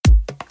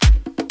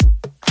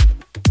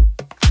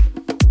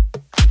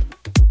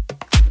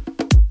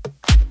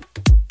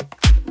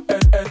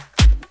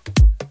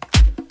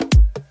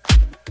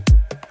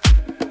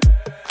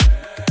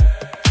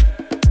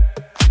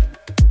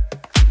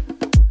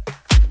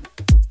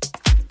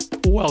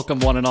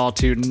Welcome one and all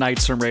to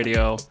Nightstorm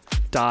Radio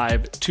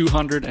Dive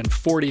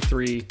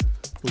 243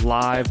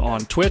 live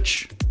on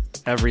Twitch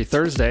every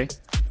Thursday,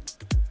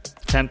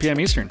 10 p.m.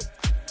 Eastern.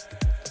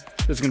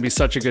 This is going to be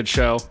such a good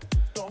show.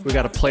 We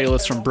got a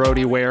playlist from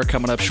Brody Ware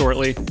coming up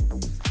shortly.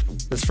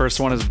 This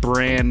first one is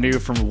brand new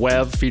from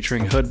Wev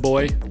featuring Hood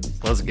Boy.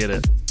 Let's get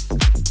it.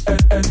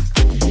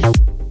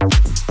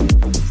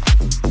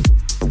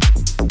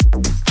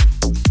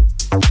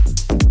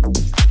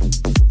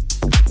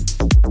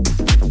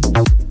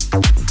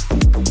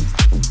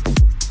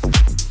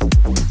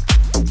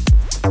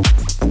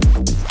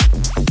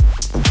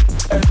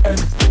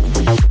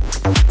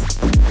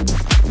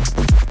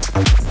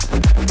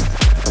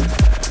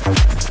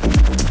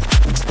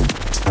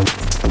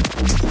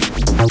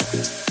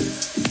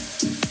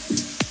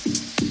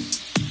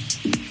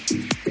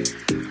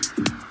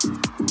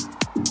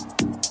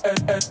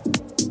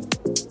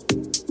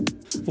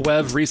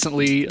 Wev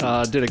recently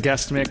did a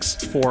guest mix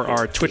for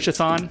our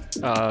Twitchathon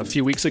a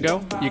few weeks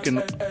ago. You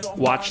can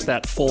watch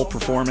that full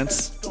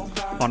performance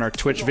on our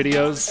Twitch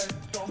videos.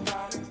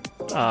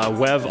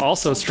 Wev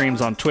also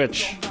streams on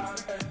Twitch,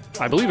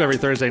 I believe, every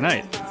Thursday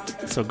night.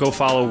 So go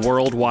follow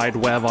Worldwide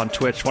Wev on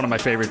Twitch, one of my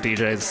favorite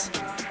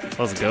DJs.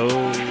 Let's go.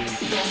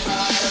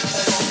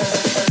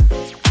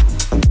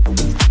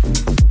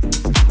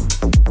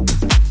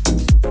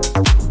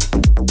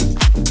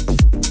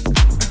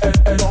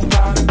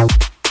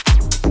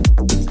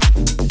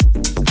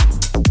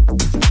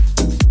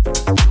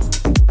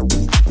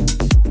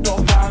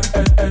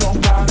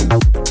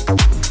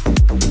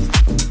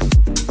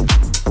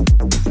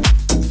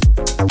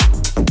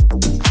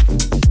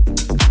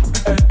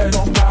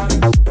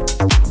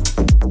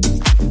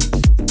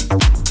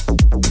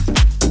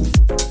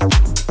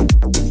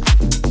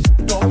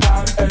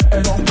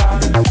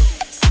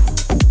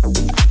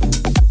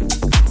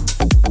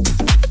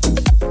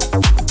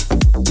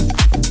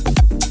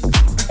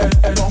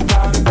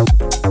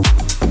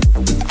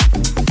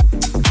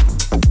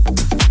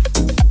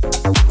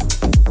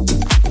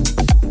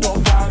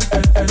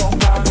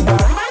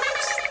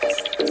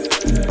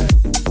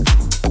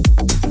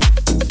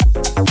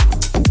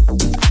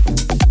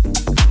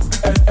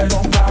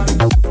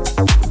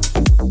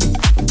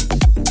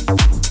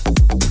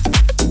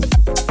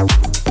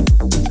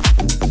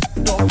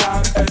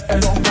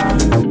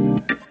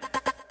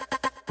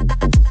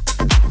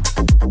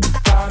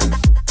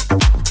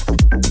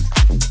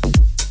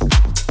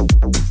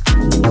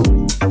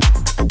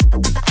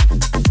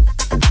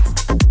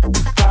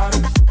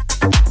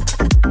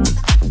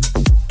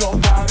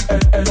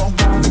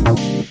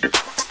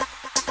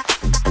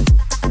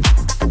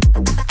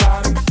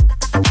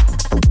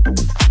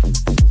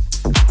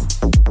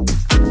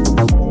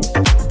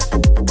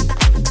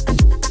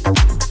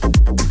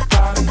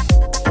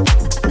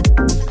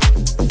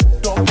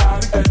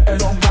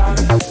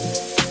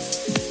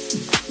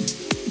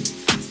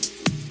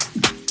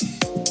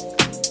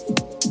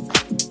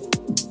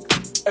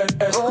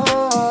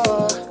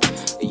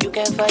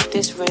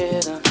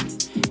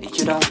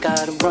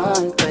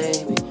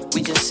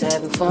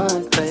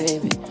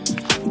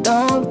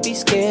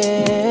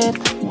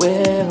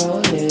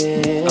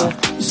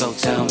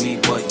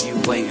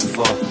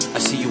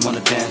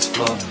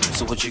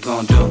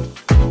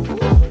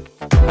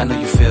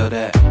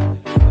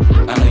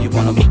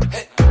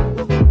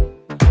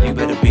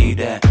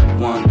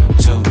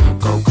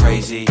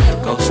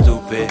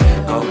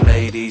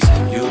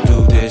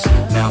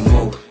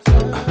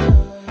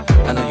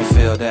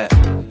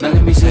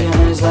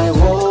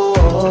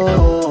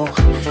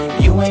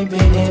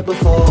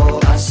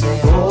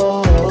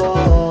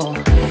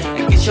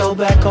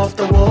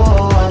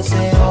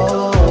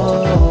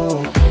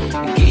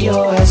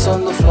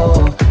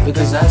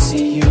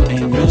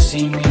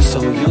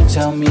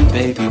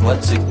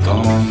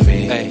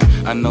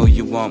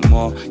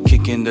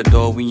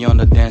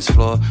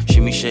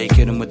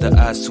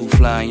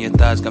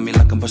 Got me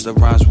like a Busta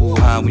Rhymes, woo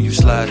high when you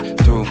slide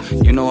through.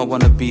 You know I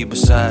wanna be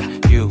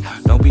beside you.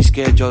 Don't be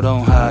scared, yo,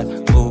 don't hide.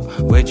 Ooh,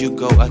 where'd you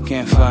go? I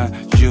can't find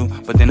you.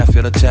 But then I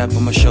feel a tap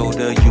on my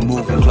shoulder. You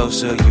moving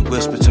closer. You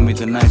whisper to me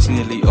the night's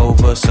nearly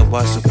over. So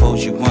I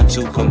suppose you want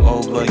to come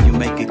over. You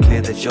make it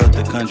clear that you're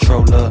the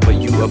controller, but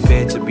you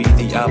appear to be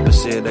the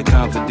opposite of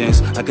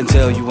confidence. I can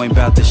tell you ain't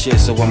about the shit,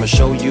 so I'ma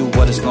show you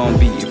what it's gonna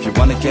be. If you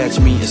wanna catch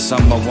me, it's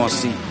something I wanna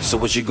see. So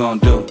what you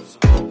gonna do?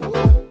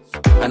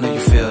 I know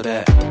you feel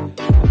that.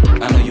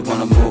 I know you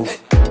wanna move.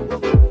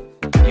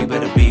 You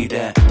better be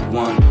that.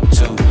 1,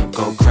 2,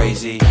 go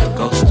crazy,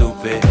 go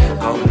stupid,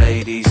 go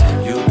ladies.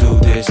 You do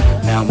this,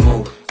 now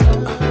move.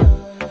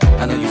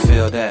 I know you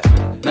feel that.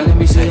 Now let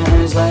me see your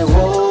hands like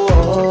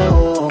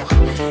whoa.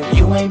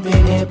 You ain't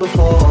been here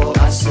before.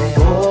 I say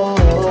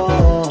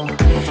oh,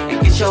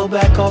 and get your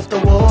back off the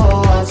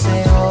wall. I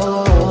say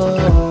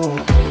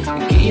oh,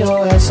 and get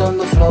your ass on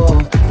the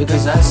floor.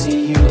 because I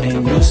see you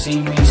and you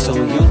see me. So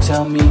you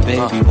tell me,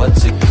 baby,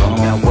 what's it gonna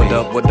be?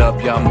 Now what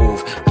up, y'all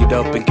move. Get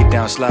up and get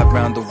down, slide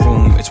around the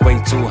room. It's way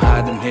too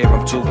hot in here,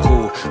 I'm too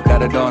cool.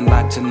 Got it on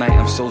lock tonight,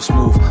 I'm so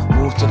smooth.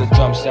 Move to the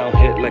drum sound,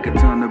 hit like a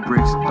ton of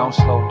bricks. Don't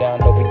slow down,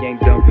 no, we ain't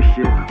done for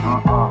shit.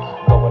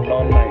 Going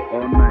all night,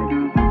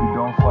 baby,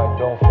 don't fight,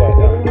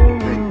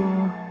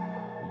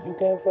 You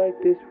can't fight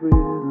this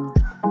rhythm.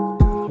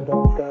 You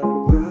don't gotta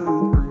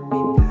run.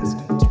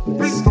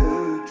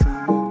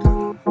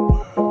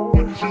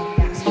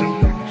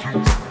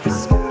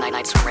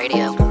 Nights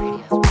Radio.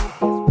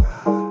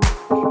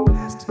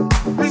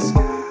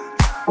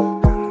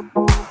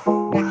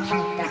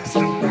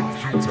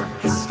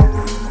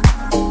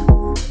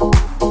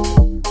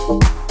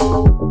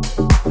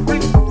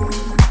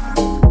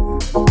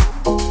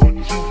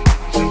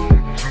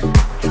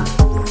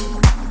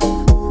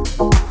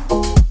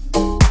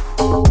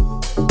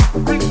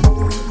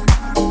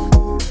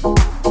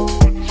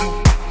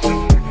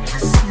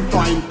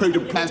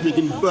 Protoplasmic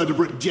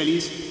invertebrate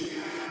jellies.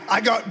 I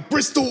got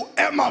Bristol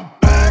at my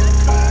back.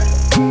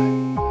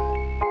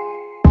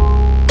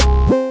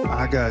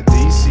 I got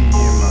DC in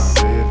my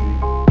bedroom.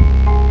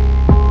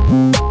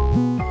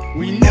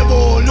 We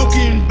never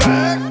looking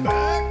back.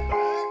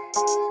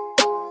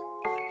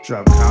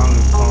 Drop count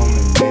and come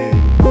and get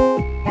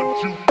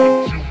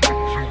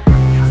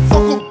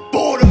Fuck a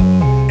border,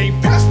 ain't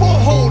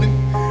passport holding.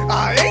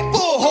 I ain't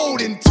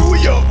beholden to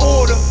your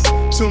order.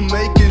 To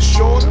make it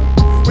shorter,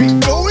 we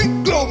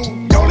going global.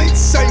 Y'all ain't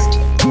safe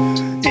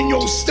in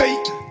your state.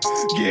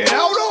 Get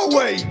out our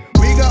way.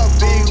 We got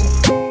Beagle,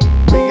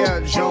 we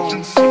got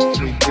Jones.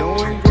 We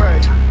doing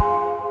great.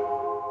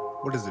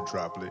 What is a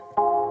droplet?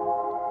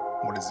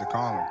 What is a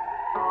column?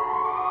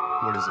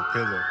 What is a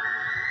pillar?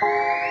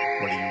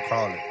 What do you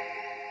call it?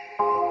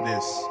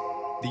 This,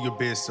 the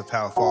abyss of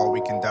how far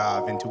we can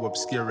dive into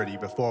obscurity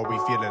before we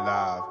feel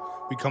alive.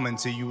 We coming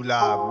to you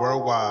live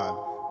worldwide.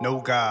 No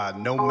guide,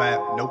 no map,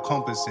 no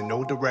compass, and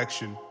no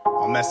direction.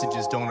 Our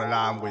messages don't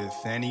align with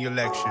any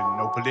election,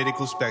 no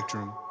political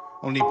spectrum,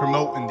 only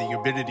promoting the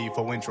ability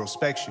for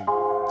introspection.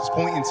 This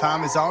point in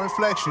time is our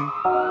inflection,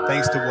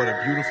 thanks to what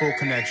a beautiful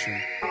connection.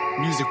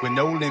 Music with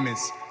no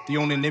limits, the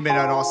only limit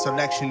on our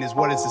selection is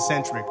what is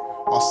eccentric.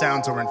 Our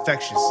sounds are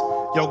infectious,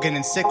 y'all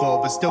getting sicker,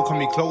 but still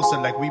coming closer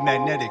like we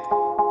magnetic.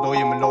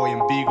 Lawyer Malloy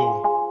and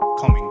Beagle,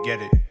 come and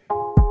get it.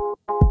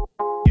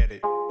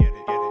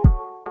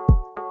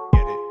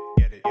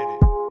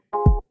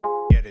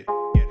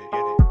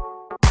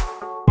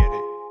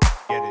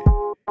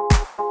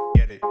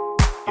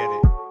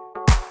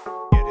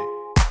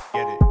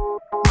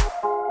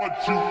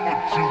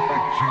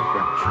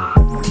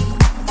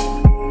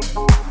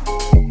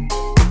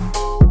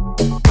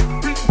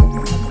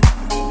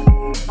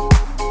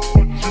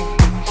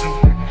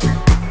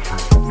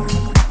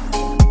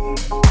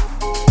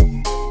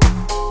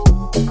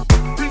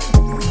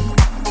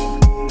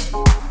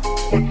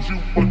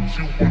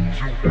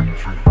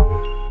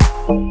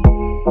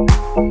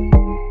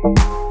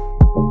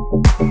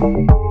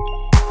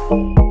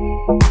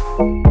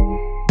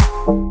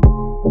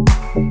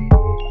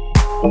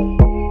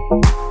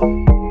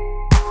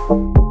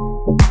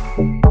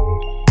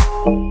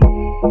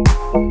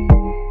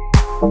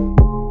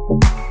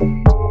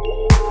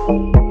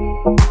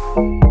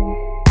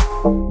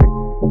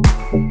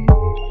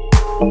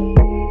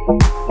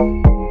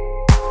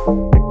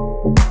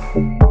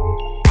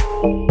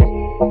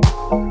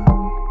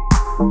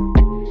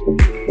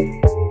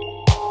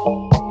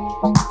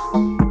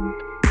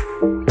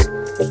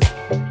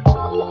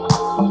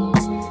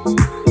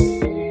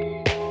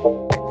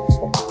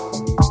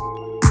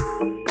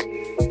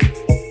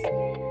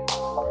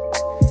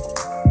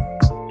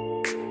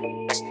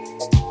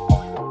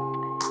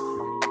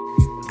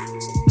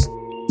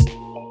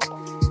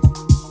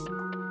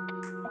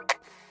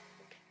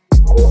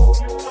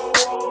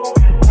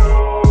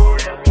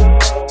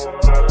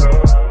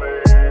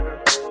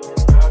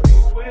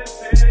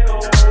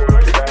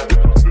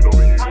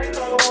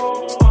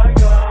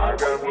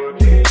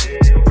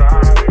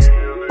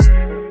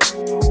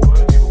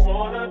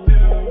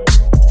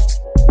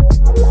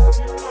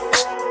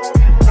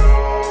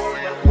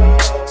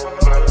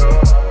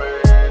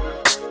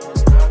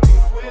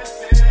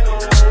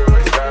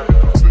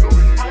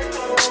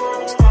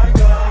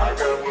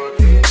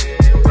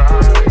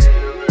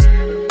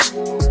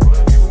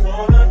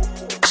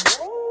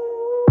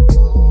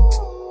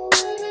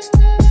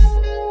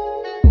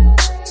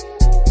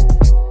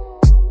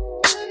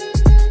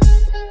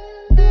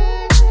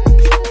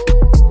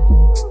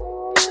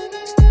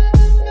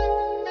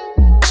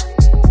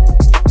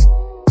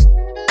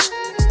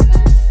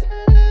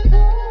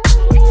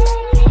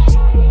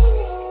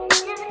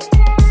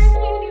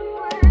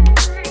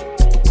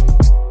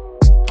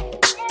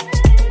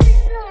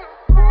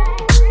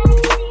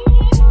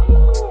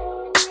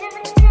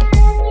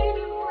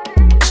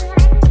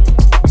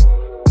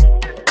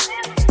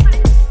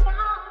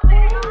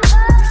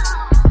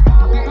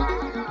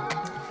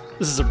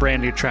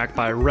 brand new track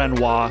by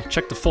Renoir.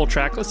 Check the full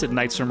track list at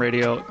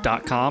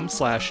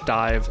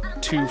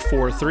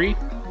nightswimradio.com/dive243.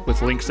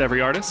 with links to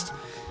every artist.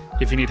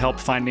 If you need help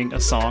finding a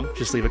song,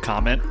 just leave a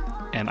comment,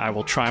 and I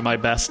will try my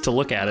best to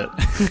look at it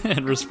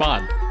and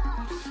respond.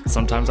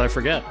 Sometimes I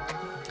forget.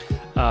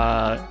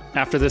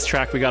 After this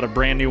track, we got a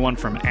brand new one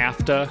from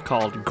AFTA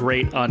called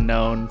Great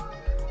Unknown.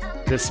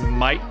 This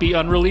might be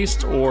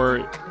unreleased,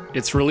 or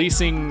it's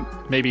releasing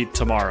maybe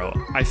tomorrow.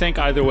 I think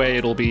either way,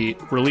 it'll be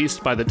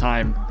released by the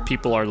time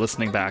people are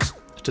listening back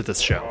to this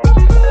show.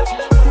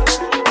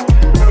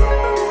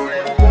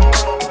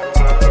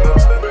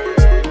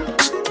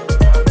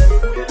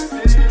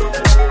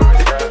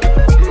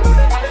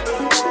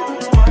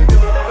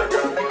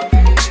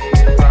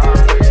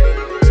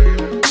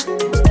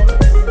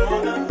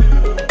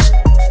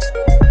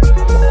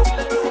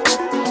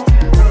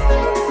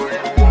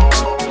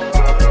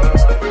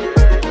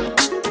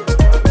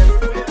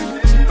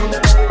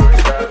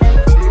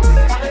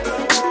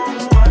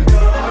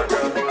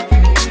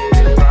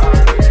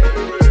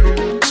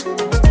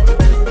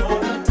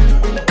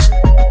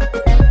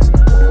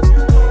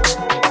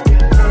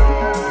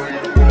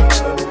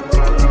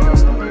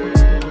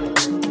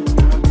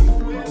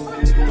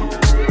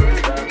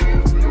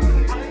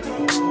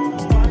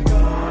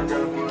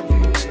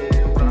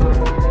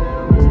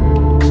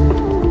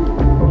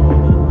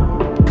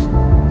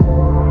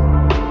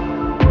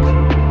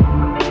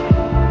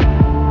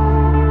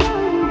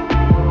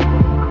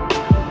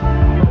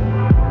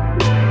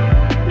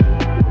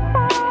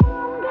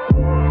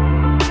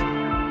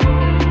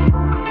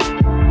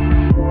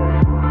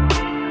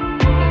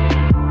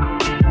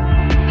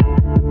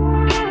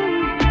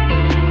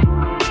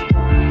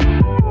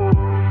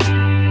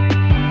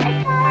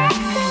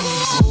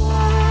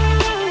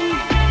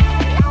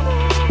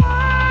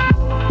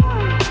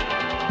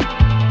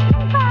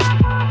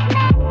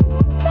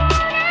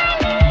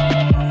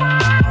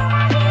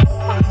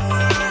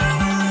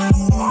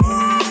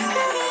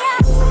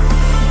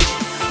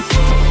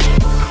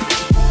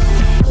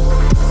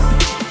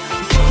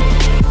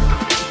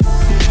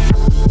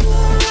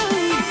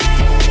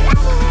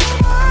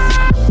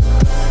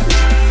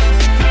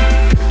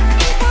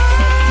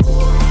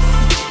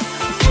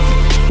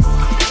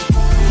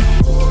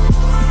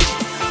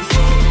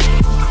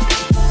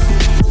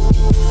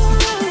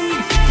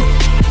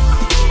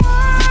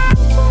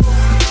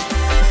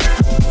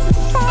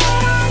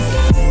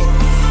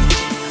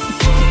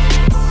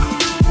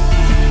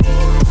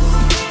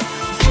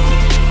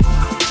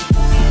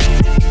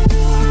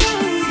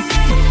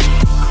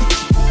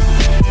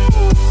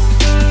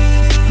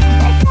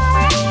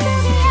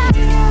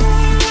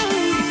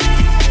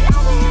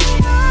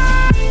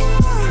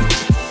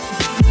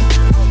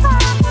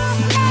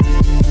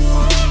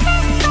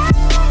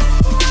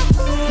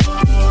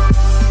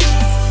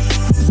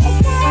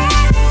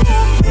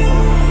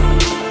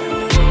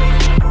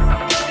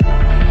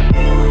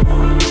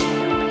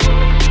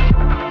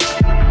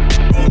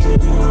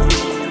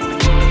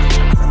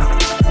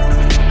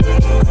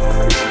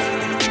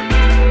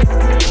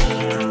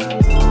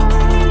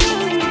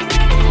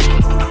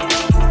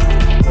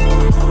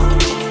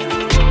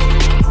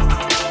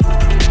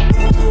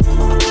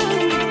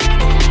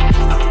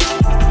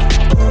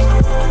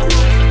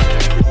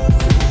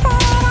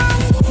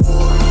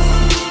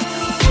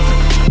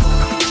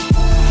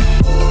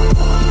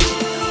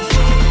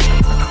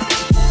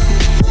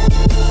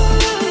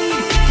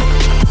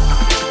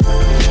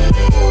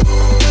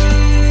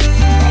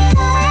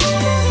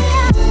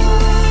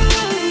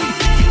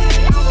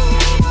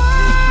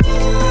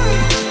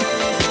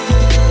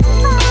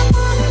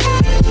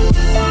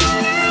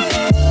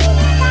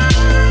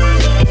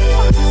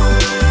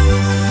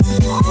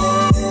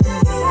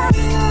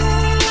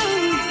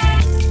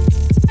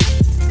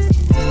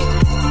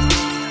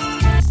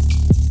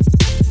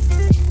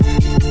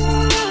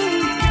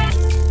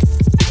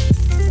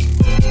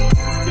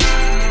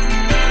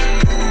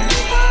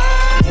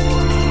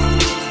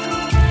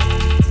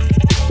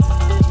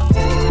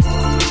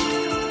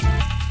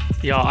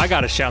 Y'all, I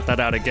gotta shout that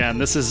out again.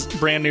 This is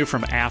brand new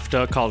from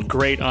AFTA called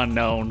Great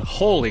Unknown.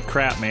 Holy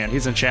crap, man.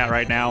 He's in chat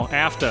right now.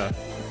 AFTA,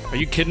 are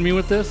you kidding me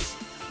with this?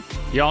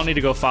 Y'all need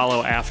to go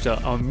follow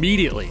AFTA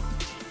immediately.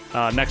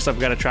 Next up,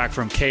 we got a track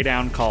from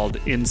K-Down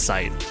called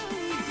Insight.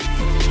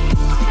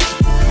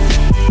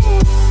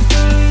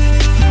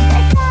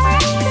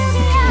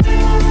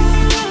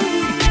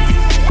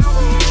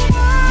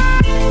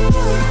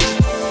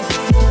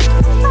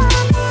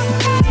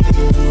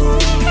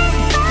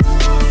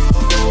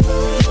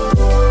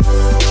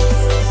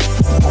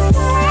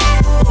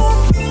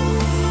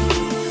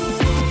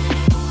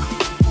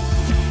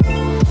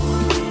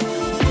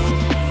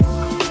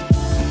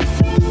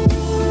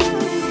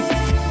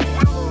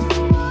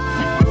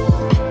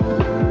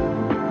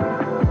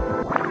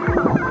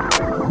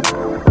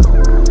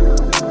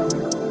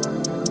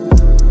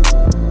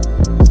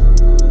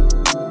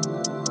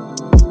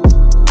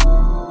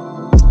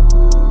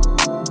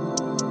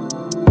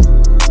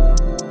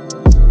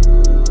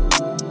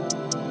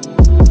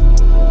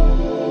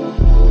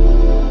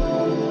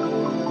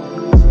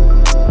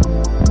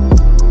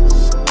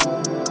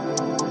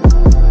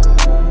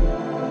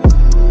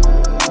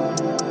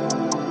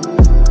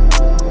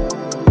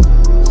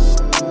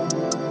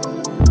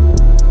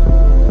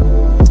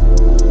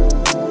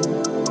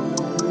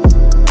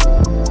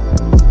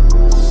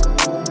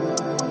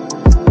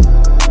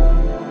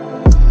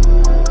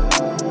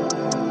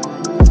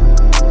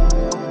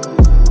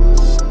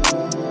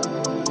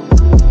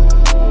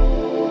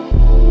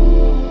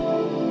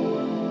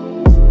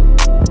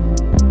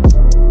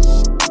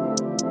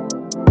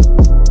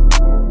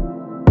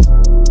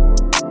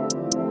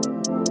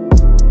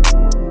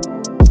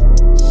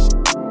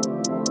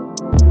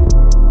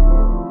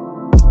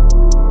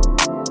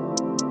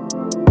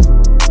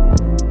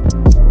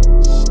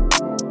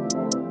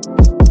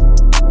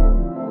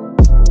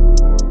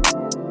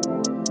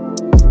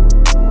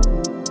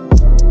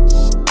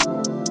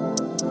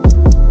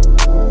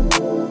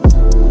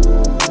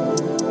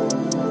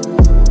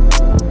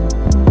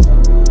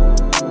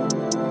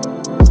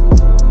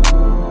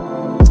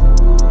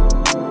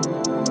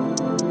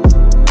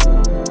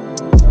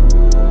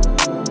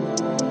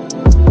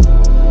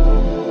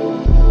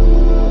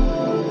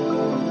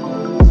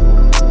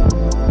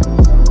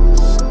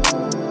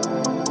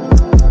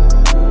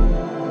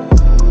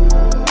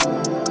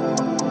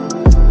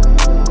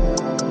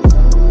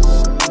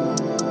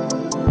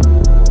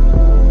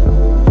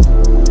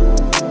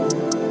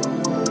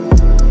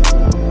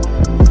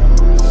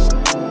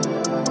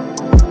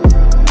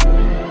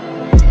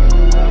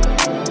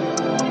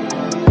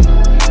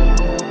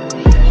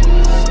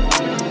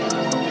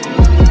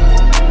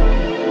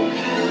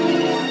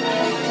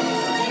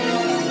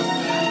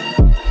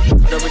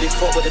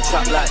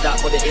 like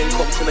that, but the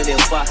income coming in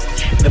fast.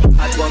 Never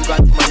had $1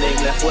 grand to my name,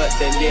 left work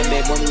saying yeah,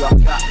 made money off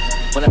that.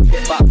 When I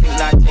flip back, think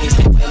like things,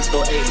 think them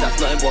still eights, that's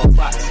nothing but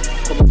facts.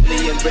 Come a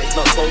million bricks,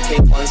 not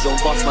cocaine, one's own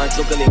boss man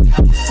juggling.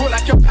 Feel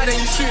like you're bad and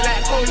you shoot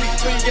like Tony,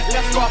 till you get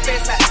left got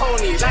face like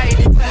Tony. Lying,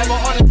 you never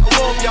on it, I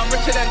won't be, I'm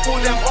richer than all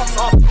them off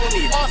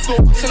Tony.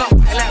 Arsenal, pushing up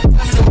like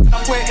Basil,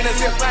 I'm waiting a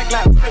zip bag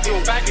like Bagel.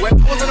 When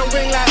I was on a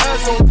wing like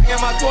Ursel, banging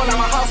my door like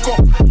my house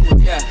got.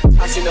 Yeah,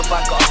 I seen the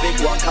back, got a big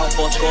one, count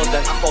 4 scores, then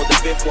I fold the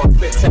 5th one.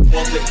 Quick set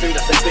 4 flip through,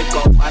 that's a big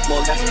goal. 5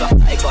 more left, but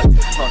I got a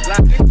ton.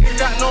 Like, you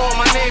got know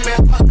what my name is,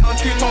 pass down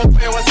 2 tone,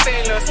 it was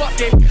stainless. What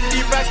gave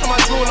 50 bags to my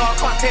jeweler,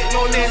 can't take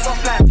no names off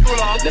like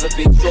jeweler. Never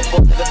been struck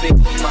up, never been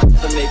good man.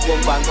 Never make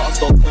one bang, gotta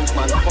stop punch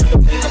man. Off the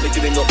plane, I'll be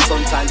giving up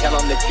sometime. Hell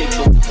on the kick,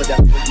 jump for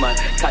that good man.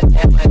 Can't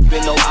ever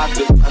doing no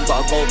advert, and got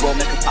a gold roll,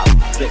 make a pop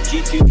flip.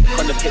 G2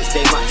 on the pitch,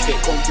 they match fit.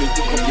 Come through,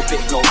 pick up your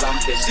bitch, no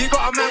rampage. She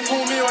got a man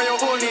call me when you're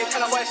horny,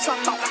 tell her why shut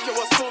up like it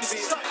was Stormzy.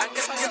 And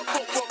if I get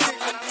caught for big,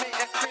 then I make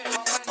that scream.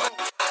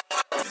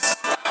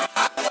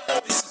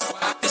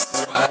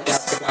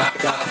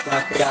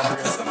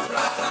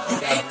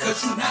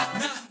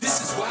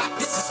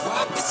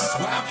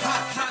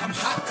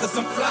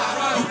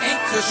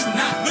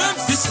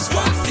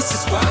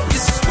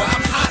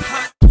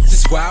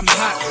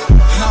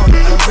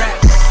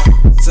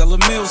 Tell a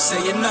mill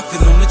saying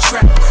nothing on the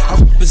track. I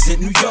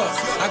represent New York,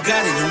 I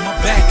got it on my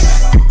back.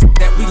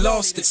 That we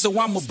lost it, so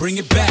I'ma bring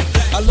it back.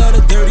 I love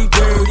the dirty,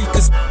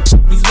 cause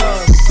we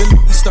love. The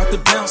ladies start to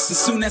bounce as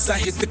soon as I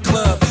hit the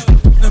club.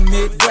 The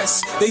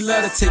Midwest, they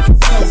love to take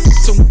it slow.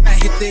 So when I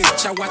hit the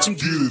itch, I watch them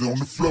get it on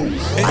the floor. And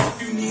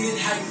if you need it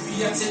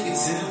hyphy, I take it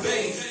to the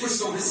Bay.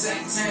 Frisco to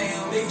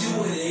Sacktown, they do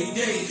it every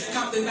day.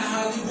 Compton to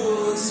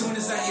Hollywood, as soon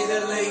as I hit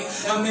LA.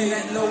 I'm in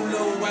that low,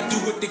 I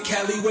do it the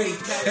Cali way.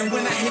 And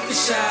when I hit the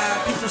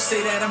Shy, people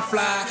say that I'm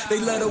fly.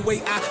 They love the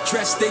way I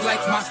dress, they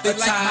like my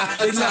attire.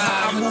 They love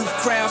how I move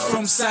crowds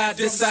from side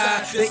to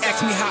side. They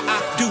ask me how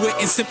I do it,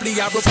 and simply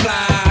I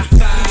reply.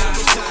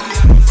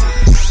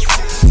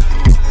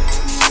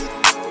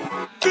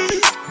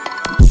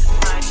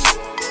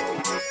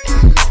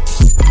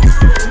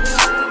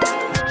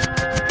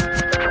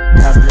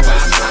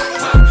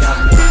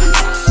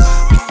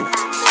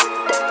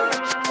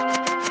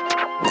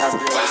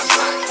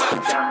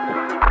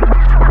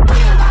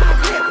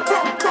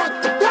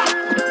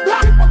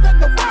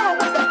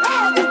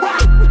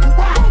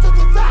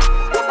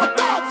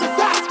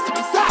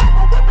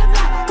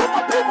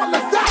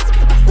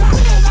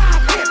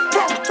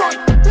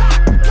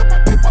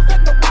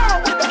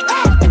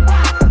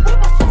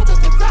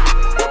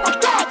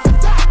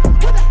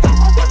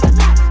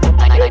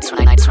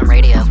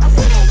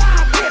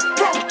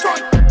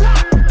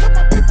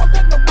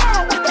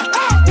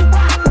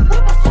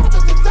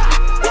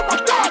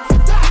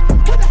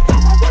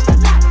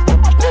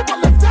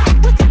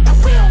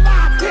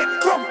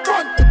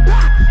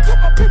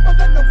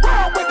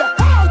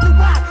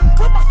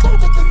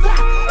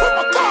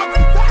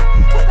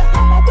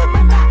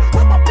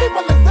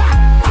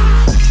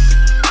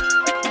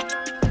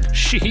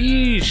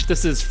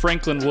 This is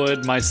Franklin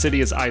Wood, My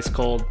City is Ice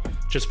Cold.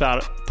 Just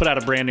put out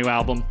a brand new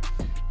album.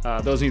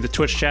 Those of you in the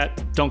Twitch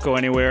chat, don't go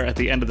anywhere. At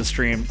the end of the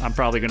stream, I'm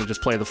probably going to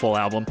just play the full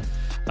album.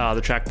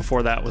 The track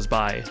before that was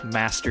by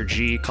Master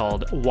G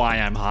called Why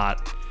I'm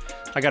Hot.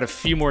 I got a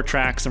few more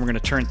tracks and we're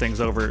going to turn things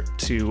over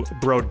to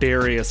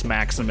Brodarius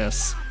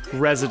Maximus,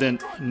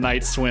 resident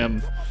Night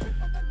Swim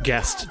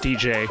guest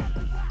DJ.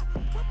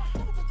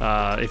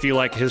 If you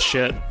like his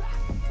shit,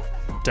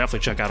 definitely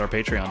check out our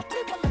Patreon.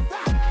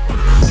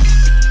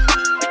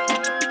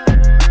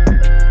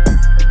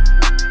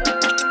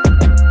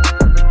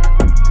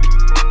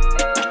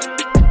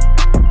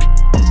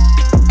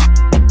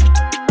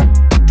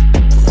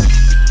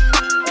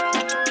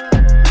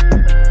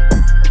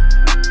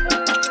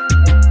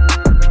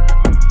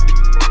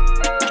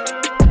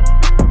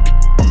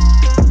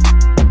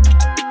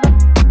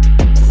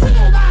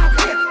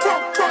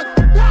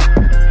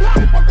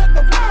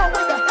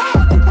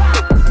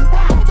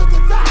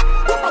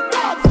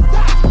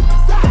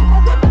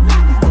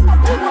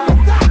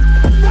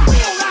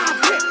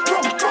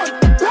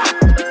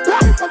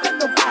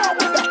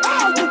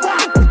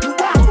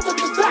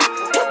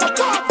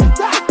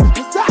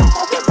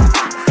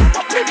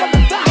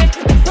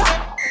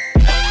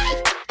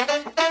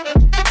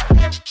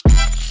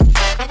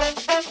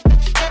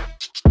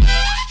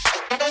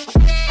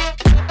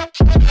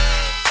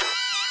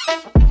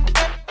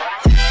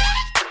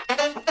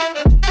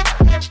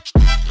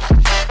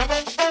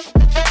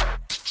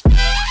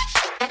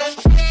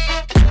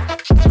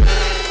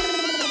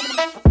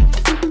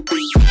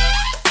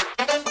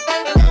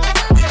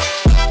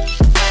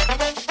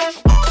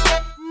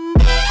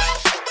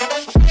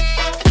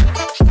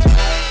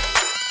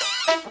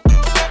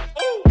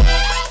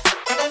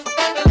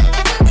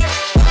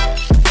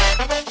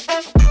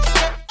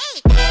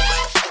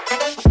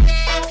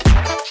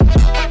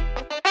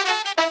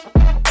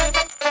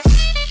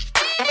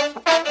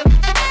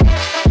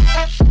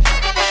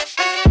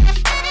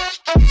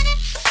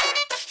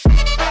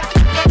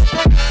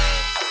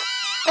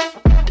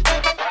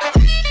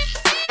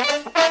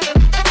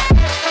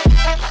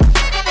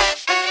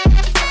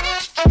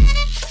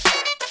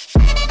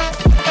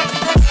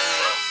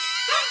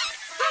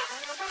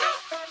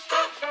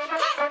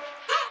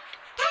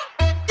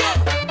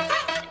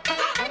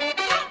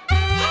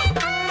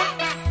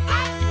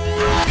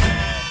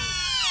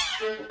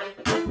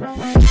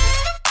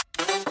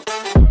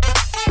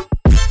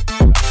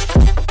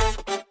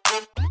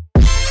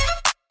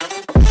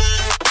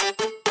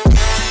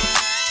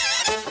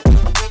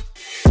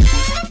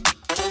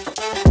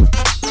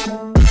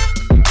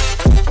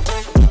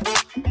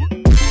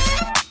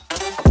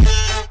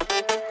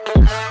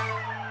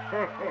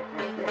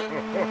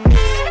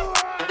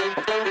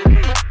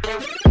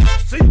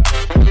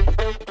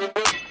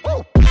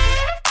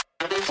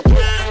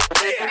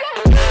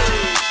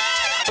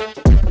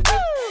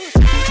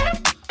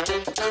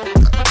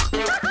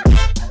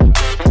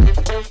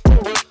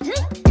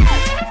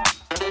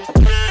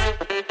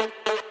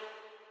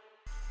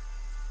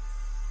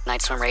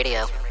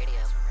 Radio.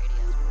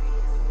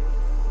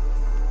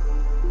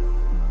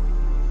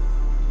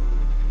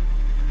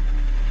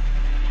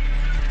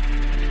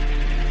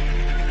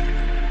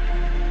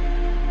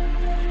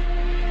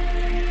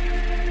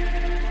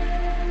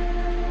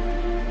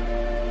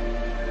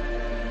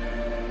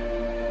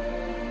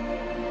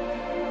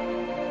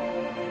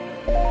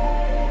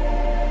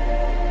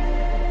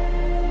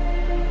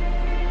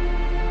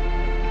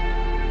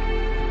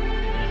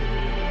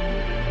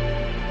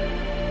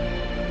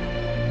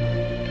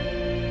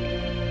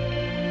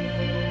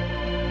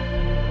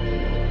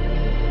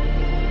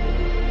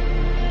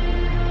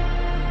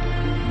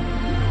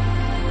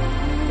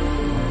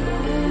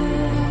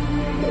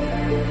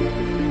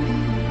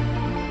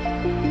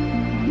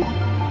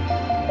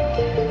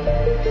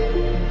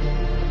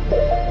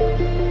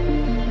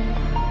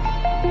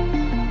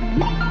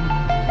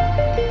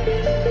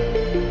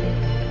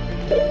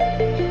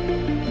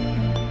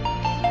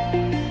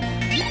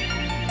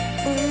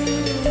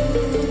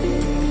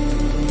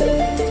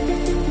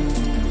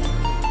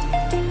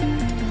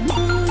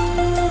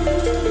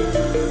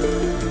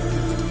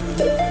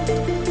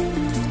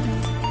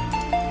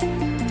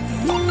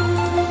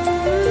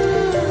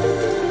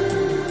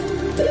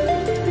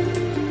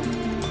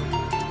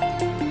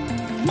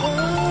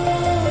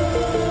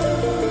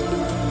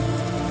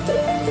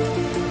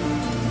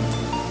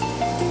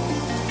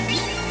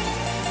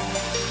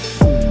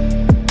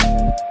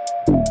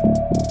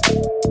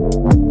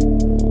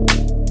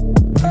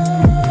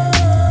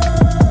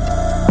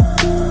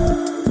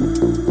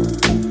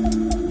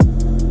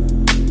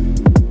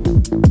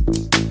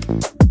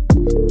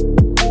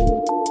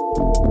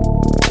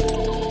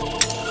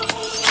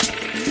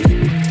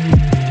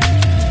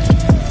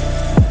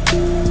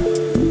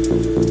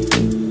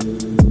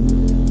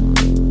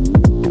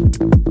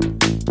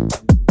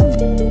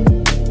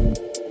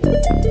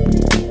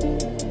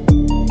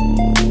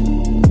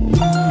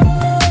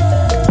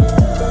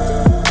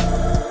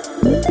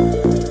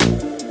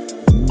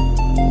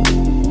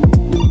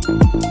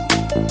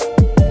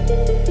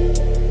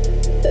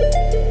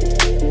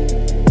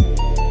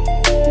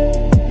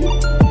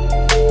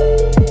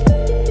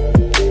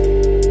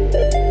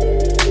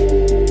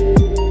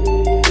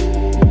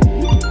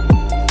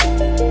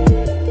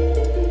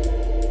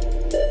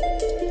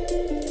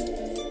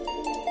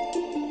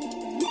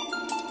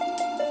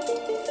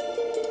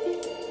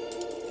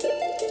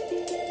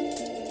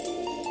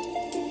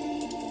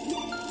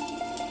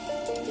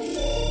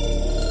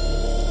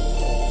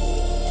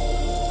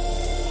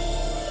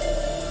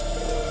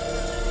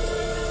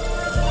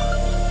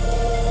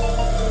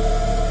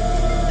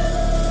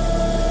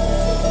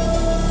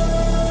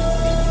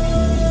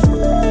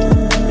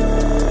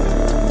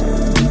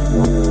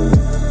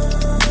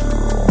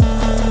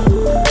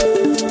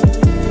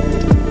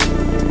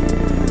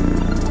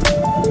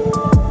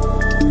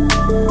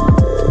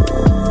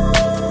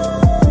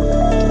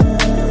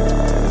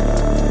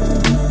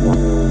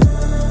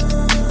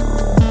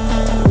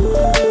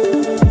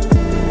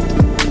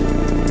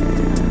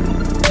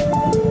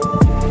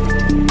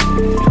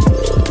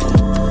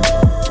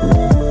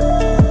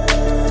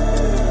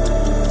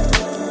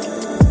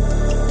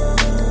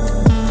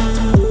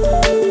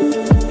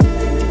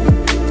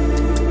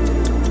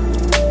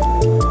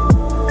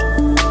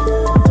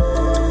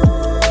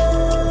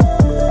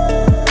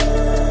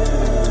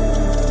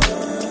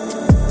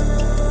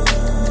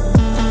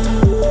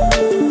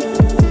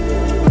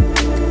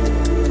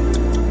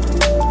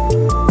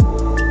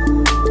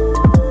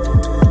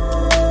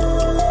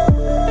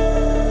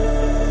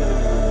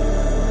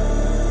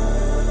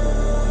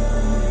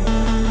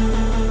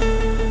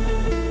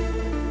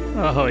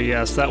 Oh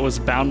yes, that was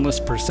Boundless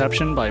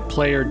Perception by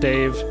Player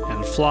Dave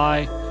and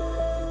Fly.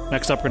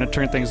 Next up, we're going to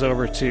turn things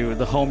over to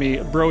the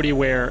homie Brody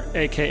Ware,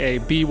 aka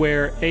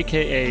Beware,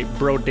 aka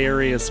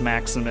Brodarius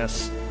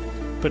Maximus.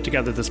 Put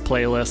together this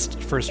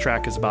playlist. First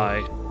track is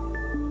by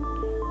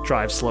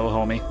Drive Slow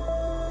Homie.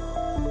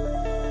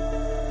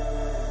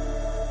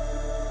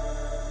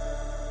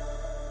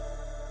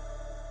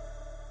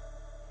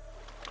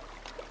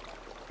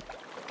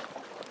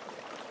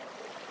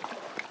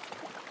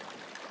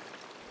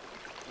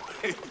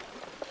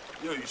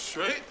 Yo, you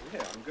straight?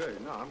 Yeah, I'm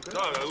good. No, I'm good.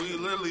 Dog, we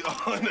literally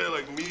on there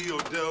like me,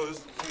 Odell.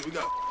 We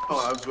got.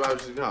 Oh, it's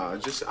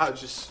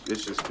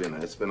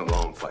been a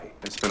long fight.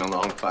 It's been a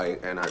long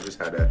fight, and I just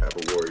had to have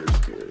a warrior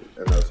spirit,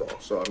 and that's all.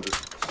 So I'm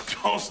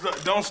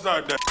just. Don't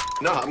start that.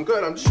 No, I'm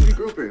good. I'm just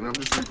regrouping.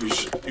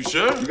 You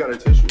sure? You got a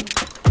tissue?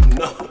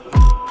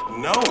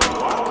 No.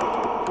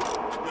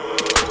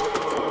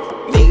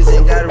 Niggas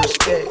ain't gotta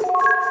respect.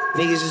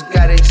 Niggas just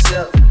gotta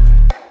accept.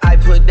 I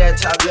put that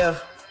top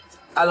left.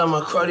 I love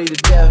my cruddy to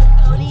death.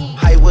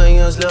 Hype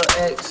Williams, Lil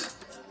X.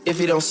 If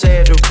he don't say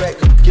it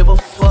direct, give a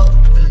fuck.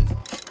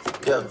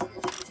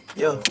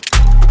 Yo.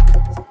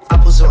 I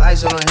put some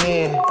ice on her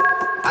hand.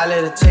 I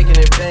let her take in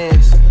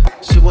advance.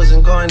 She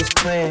wasn't going as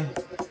planned.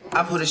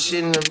 I put her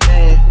shit in the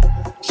van.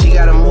 She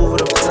gotta move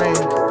with a friend.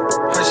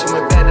 Her she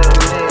went back to the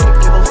man.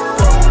 Give a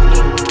fuck.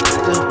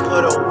 Still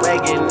put a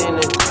wagon in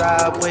the drive.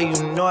 highway,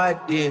 you know I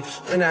did.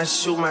 When I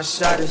shoot my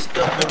shot, it's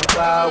stuck in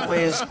wild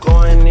way, it's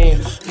going in.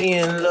 Me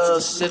and Lil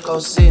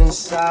Sicko sitting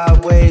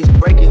sideways,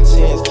 breaking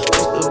tens.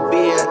 Used to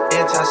be an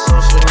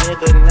antisocial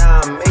nigga,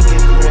 now I'm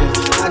making friends.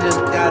 I just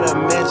got a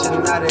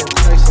mansion out in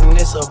Turks and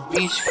it's a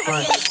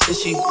beachfront. If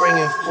she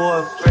bringing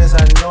 4 friends,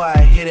 I know I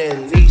hit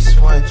at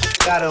least one.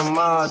 Got them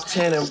all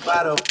 10 and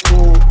by the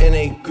pool and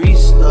they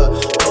greased up.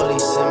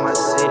 Police in my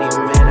city,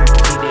 man, I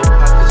keep their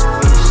pockets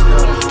greased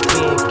up.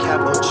 Me and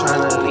Capo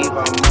tryna leave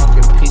our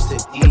market piece to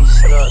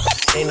Easter.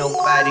 Ain't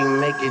nobody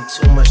making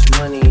too much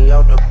money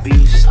off the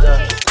beef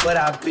stuff. But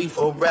I beef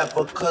a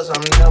rapper cause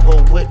I'm never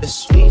with the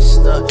sweet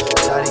stuff.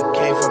 Shawty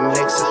came from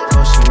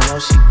Mexico, she know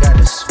she got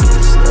the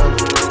sweet stuff.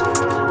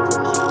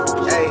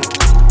 Hey,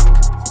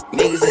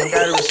 niggas ain't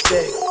gotta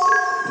respect,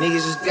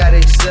 niggas just gotta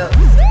accept.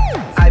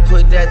 I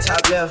put that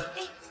top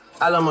left,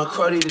 I love my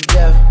Crody to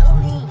death.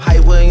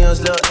 Hype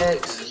Williams, Lil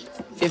X,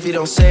 if you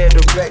don't say it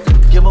direct,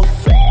 give a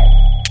f***.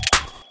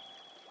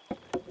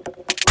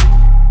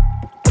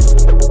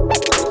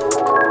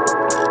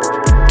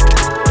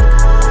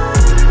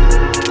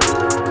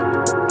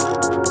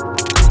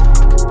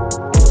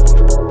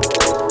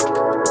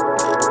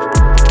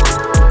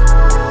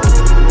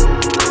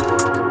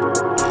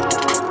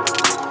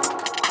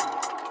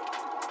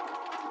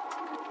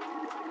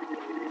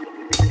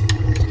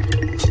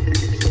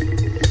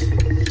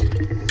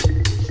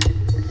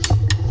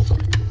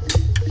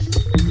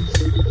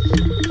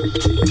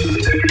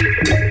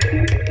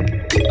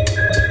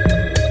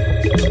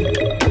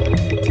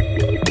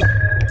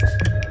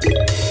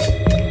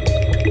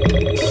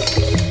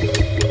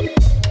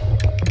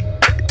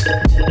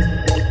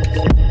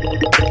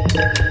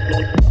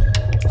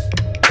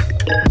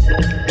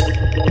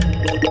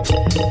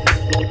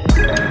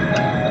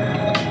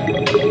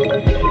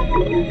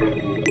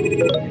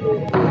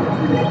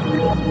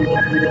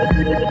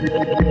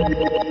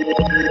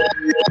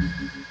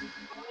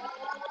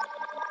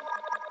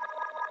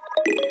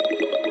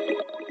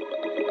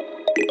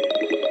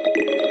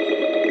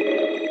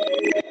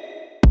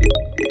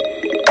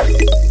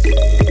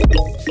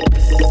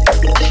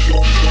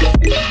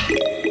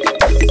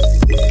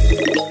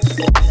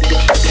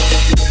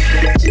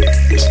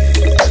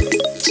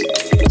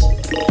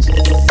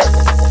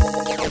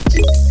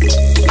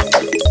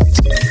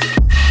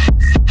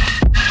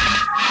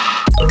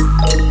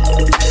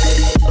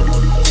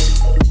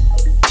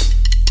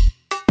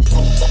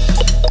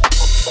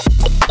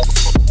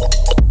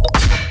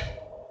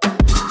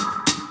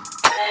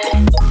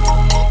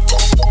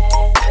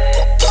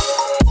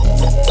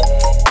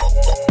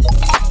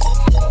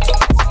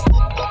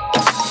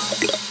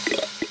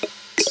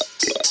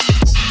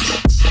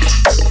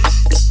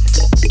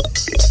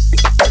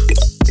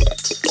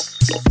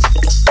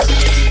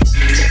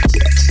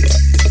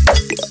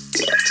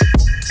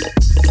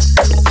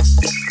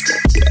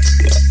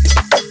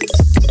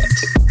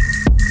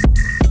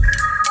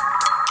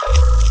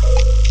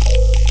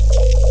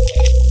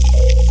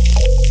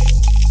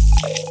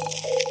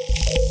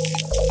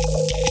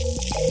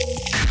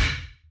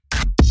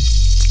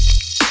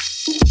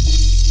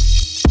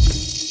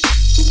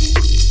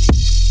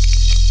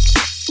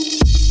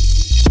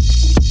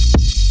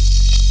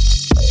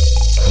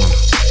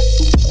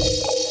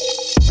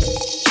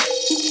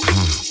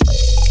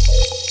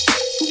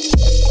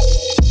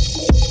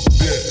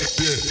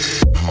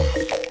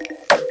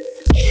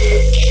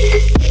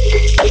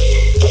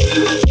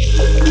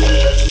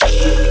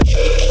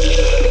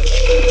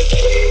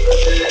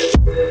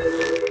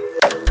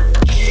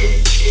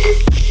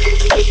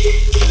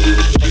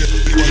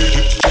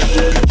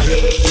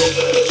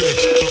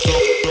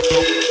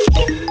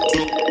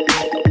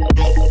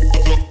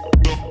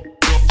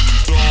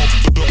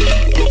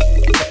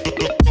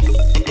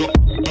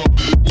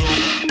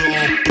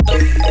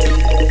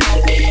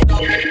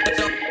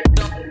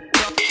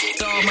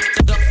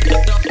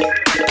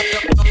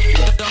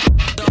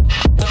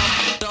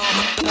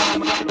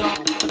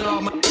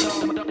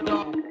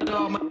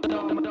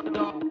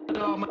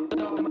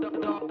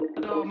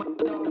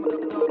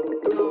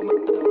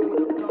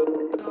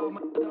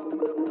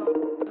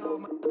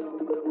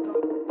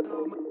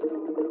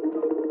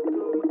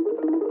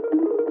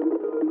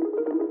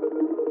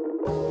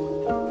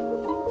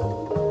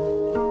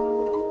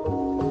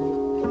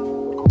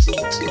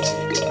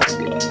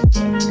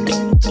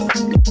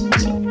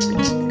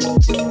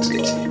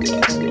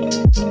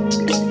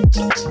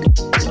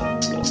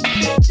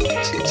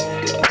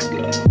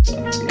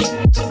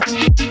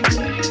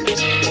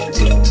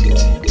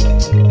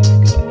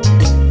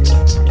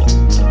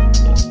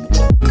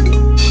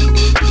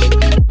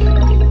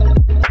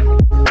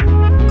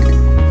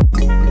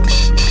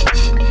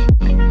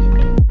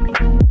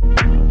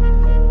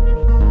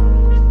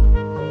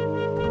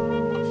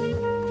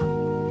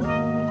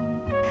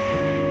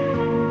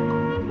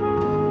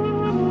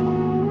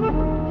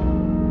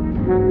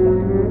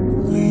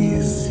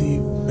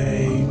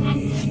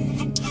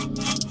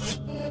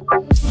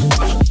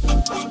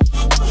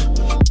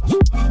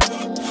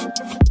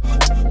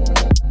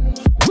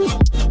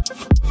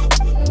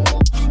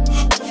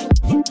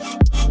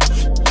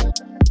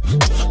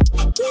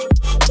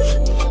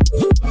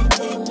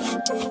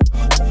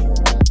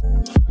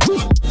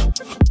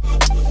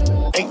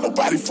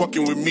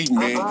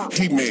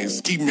 He-Man,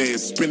 ski-man,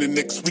 spending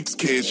next week's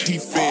cash, he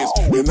fast.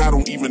 And I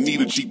don't even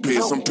need a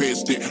G-Pass, I'm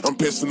past that. I'm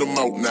passing them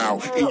out now,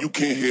 and you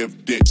can't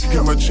have that.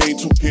 Got my chain,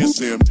 2 can't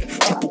say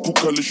that. Tropical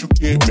colors, you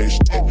can't match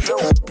that.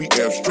 How to be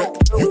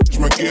abstract. You catch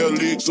my girl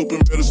legs open,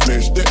 better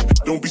smash that.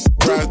 Don't be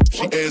surprised if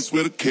she asks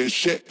where the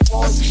cash at.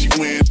 I see she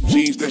wearing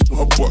jeans, that's to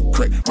her butt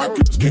crack. My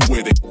girls can't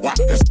wear that. Why?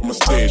 That's where my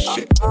stash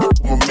at. I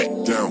put my Mac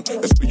down,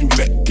 that's where you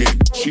let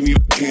get. She need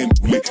a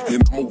candle lit,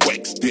 and I'ma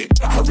wax that.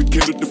 I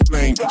rekindled the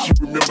flame, she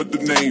remembered the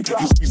name.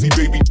 You squeezy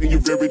baby,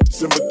 January,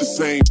 December the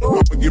same.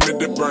 Mama give me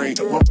that brain,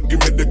 mama give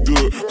me that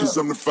good. Cause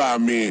I'm the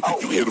fireman,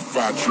 you hear the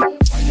fire truck.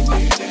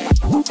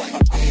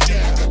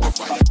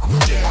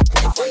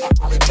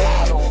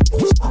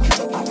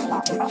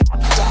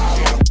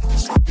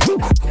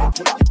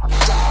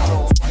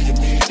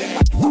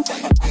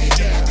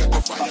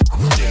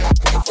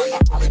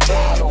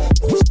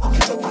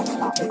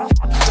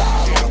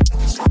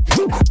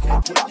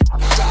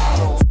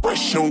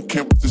 Fresh on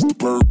campus is the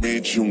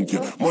Birdman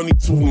Jr. Money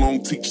too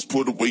long, teachers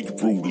put away the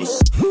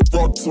rulers.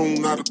 Raw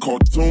tune, not a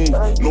cartoon.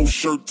 No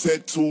shirt,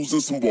 tattoos,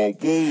 and some wall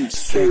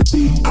wounds.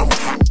 I'm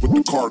hot with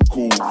the car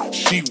cool.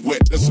 She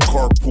wet, that's a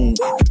carpool.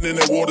 Been in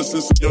that water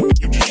since a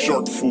youngin', you just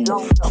shark food.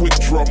 Quick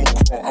drama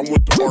crawl, I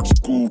went to art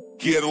school.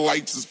 Yeah, the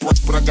lights is bright,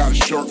 but I got a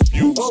sharp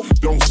fuse.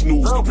 Don't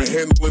snooze, been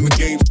handling the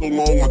game so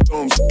long, my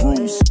thumb's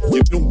bruised.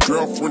 Your new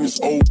girlfriend is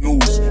old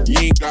news. You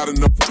ain't got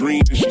enough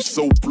green and she's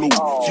so blue.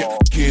 Yeah,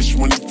 cash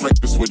money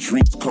breakfast where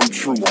dreams come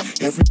true.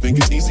 Everything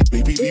is easy,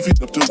 baby, leave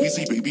it up to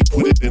easy, baby.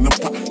 Put it in a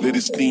pot, let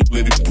it steam,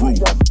 let it brew.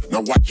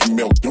 Now watch it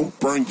melt, don't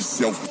burn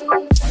yourself.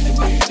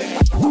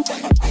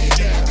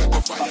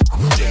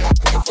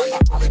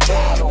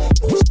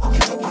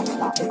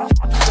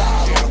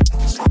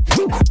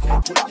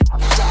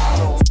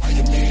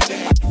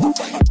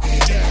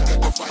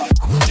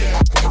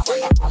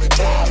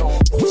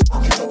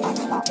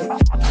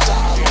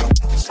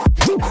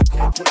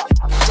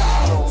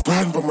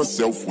 Riding by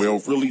myself, well,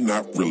 really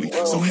not really.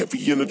 So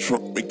heavy in the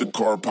trunk, make the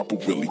car pop a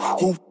wheelie.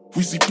 Oh,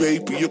 Weezy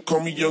baby, you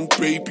call me young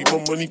baby. My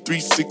money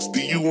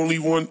 360, you only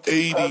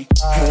 180.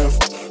 Half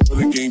of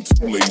the game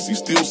too lazy,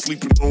 still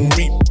sleeping on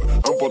me. But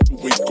I'm about to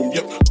wake 'em,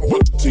 yep. I'm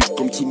about to take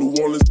 'em to New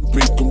Orleans and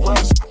bake 'em.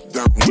 Yeah, stop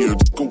down here,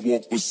 take a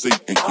walk with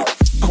Satan, yeah.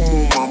 Come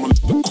on, mama,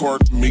 let the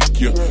card make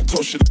ya.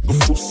 Toss it like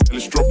a fruit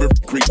salad, strawberry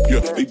grape,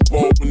 yeah. They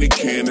ball when they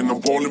can, and I'm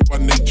balling by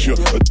nature.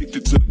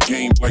 Addicted to the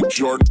game like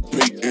Jordan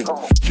Payton.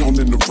 Y'all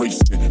in the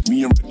racing,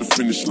 me, I'm at the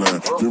finish line.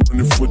 Been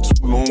running for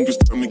too long, it's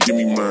time to give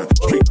me mine.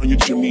 Straight on your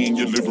chimney in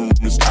your living room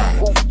is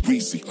I.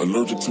 Weezy,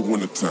 allergic to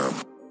wintertime.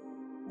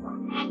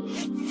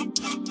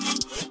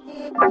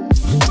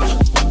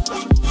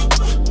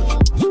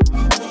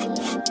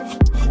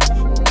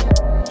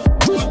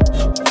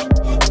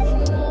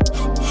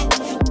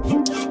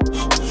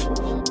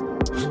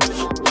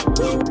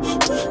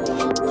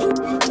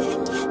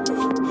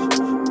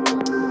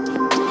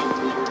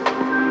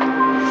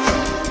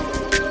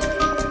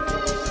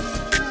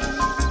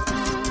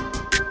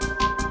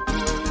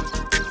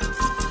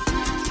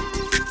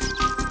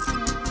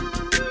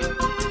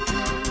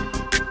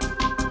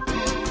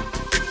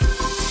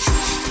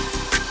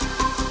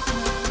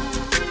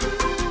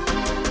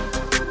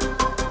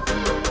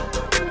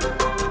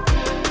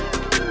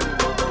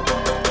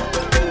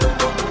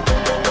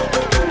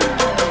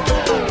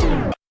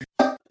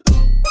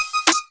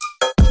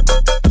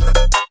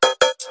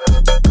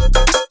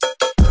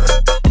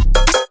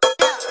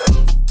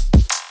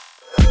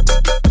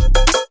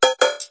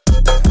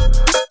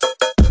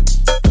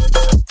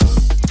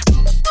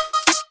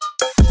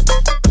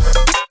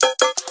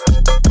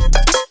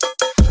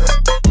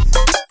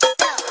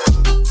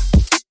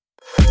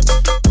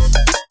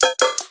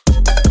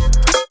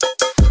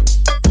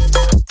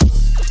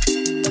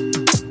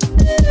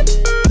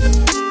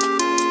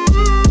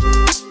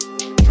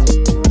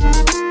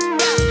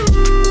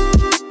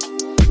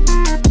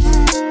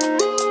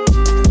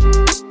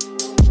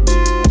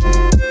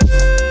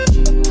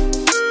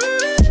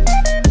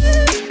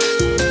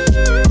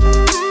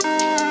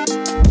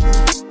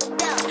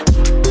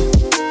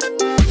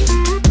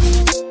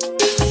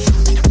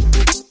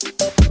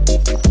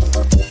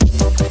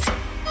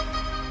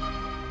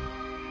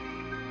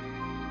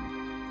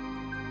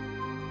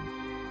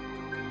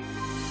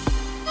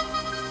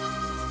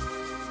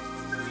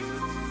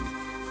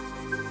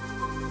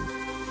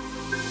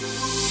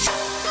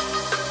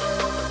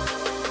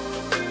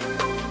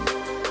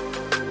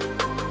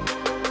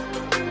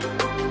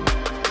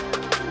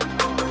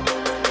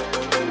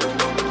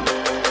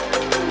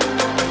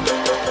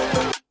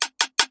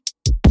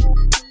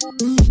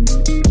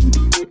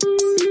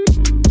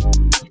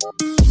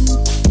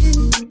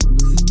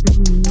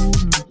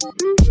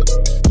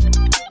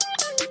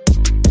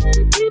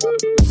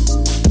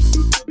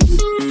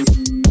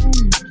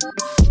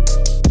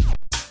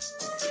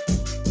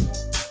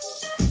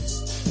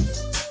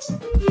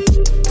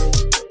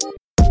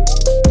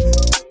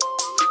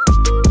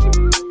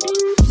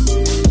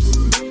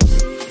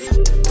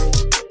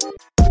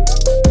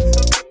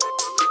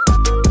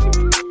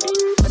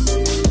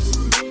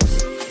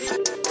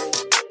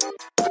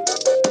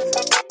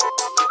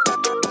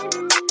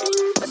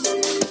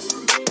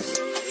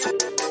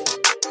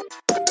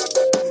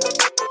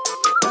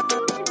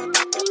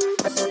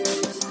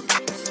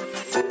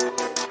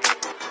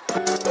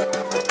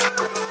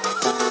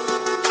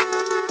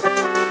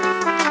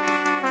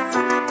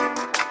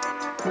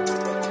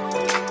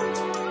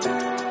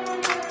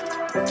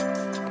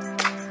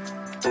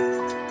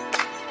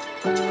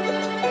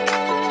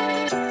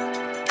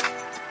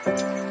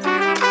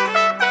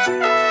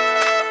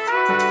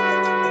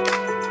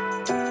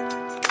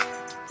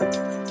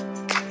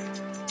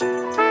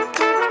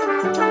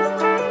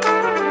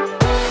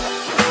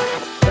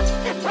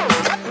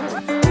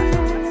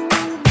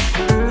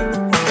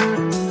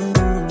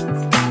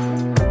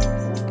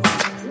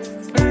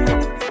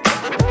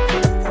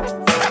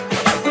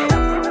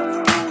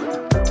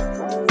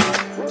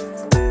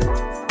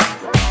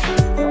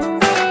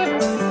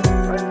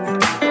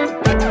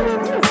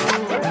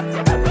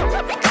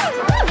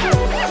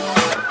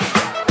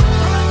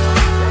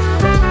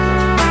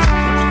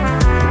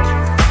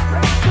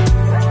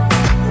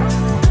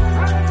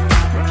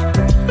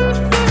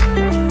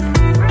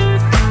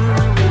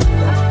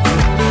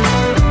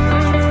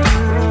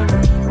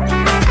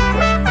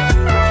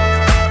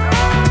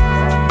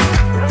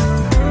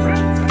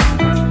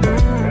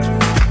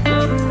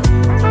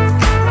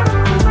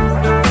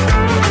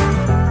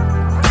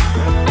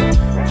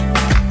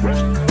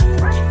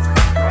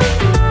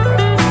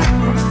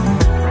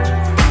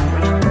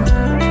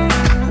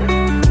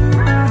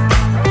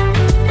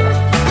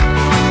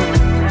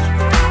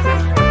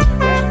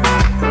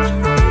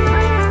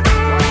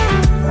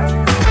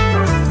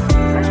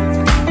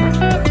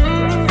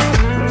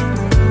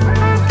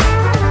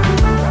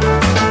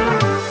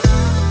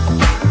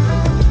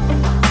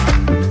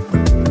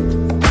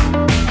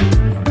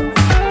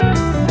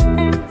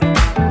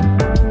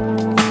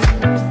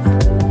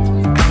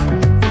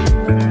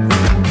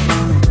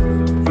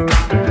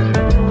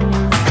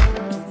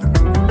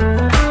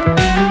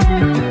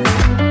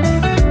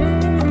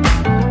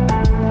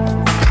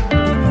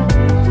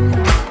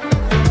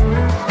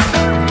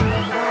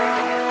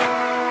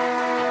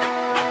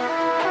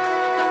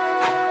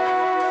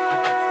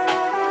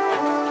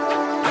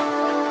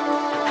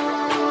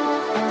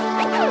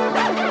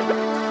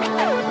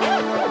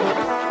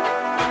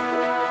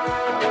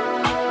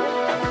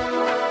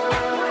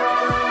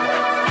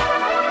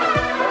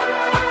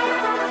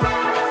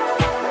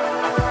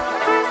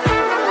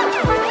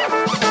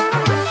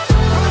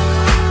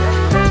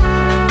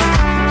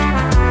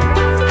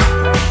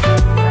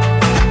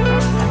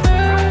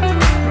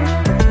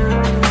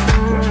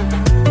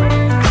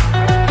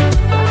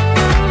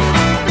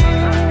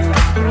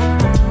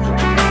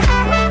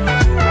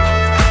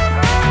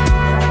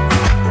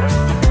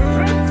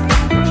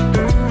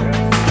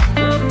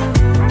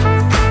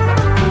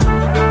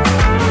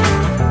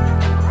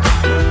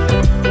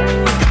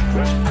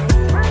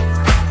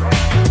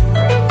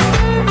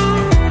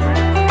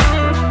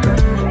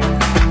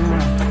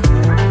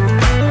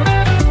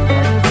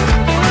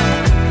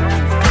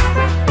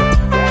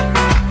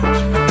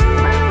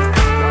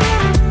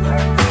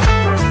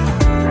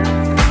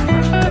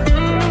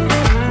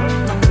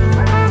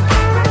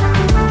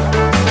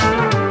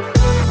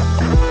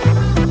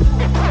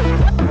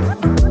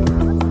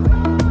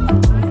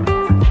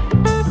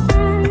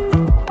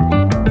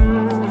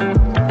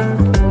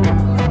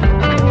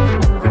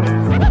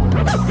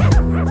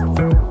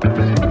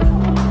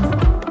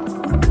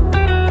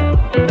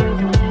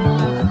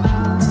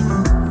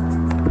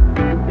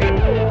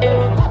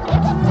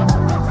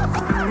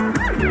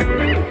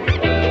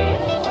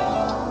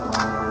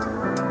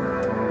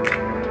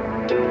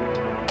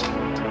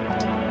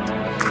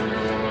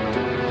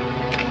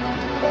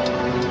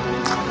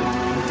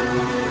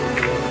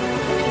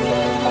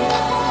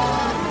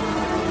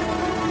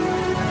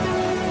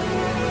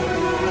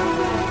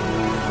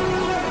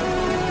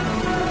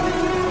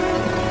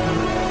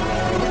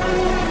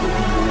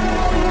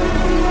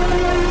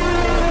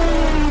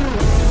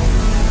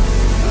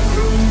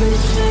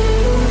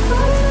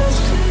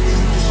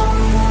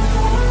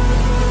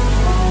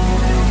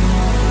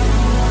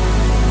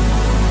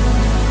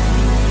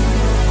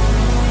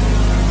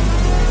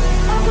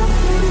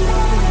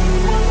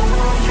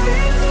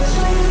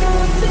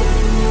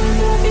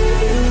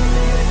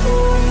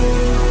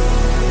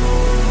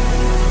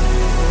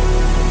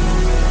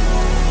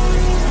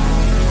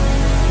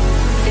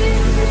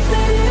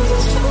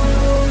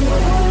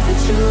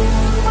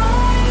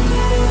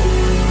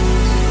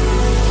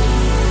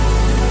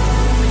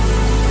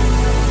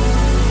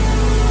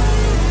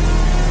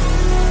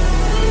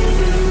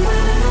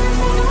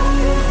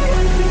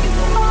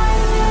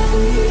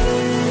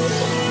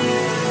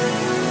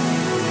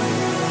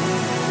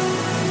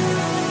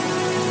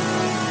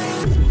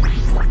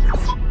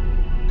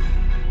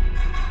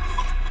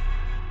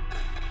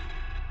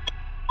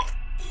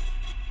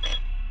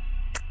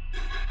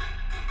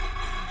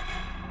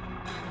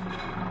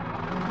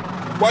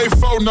 White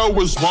folk know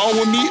what's wrong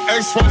with me.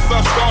 Ex won't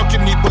stop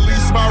stalking me.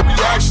 Police my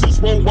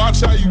reactions. Won't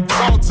watch how you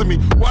talk to me.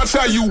 Watch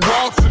how you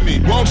walk to me.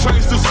 Won't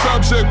change the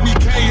subject. We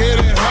can't hit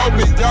and help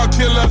it. Y'all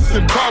kill us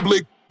in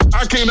public.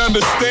 I can't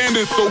understand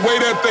it, the way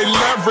that they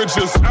leverage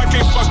us. I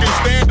can't fucking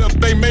stand up,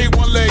 they made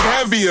one leg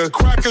heavier.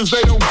 Crackers,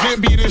 they don't get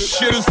me, this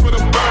shit is for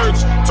the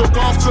birds. Took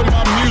off to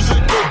my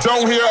music, but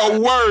don't hear a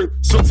word.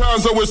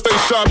 Sometimes I wish they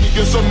shot me,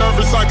 get so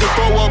nervous I could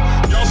throw up.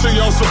 Y'all say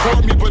y'all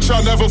support me, but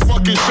y'all never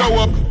fucking show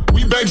up.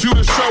 We begged you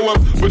to show up,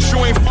 but you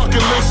ain't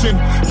fucking listen.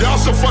 Y'all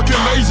so fucking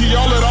lazy,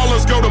 y'all let all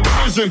us go to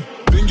prison.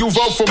 Then you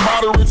vote for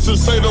moderates and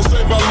say they'll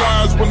save our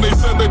lives when they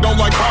said they don't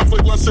like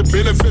conflict unless it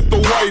benefit the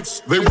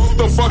whites. They wrote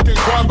the fucking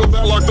crime bill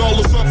that locked all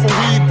us up for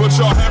weed, but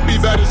y'all happy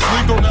that it's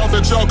legal now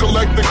that y'all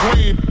collect the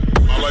green.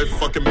 My life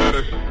fucking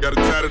better, got it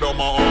tatted on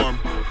my arm.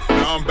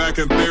 Now I'm back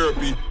in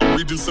therapy, I'm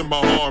reducing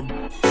my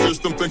harm.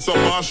 System thinks I'm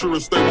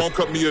monstrous, they won't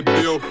cut me a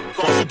deal.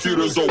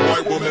 Prosecutors are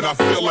white women, I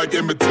feel like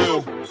Emmett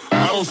Till.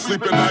 I don't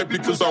sleep at night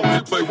because I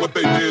replay what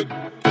they did.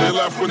 They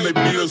laughed when they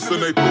beat us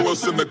and they threw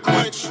us in the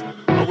clinch.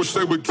 I wish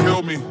they would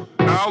kill me.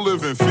 Now I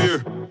live in fear.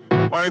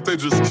 Why ain't they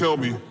just kill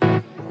me?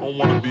 I don't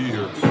wanna be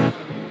here.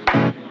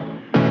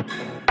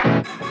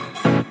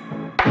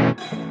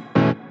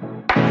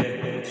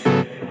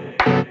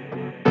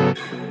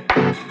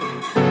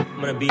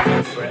 I'm gonna be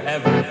here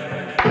forever.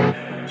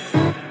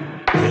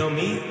 Kill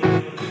me?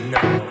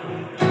 No.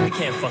 You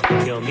can't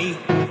fucking kill me.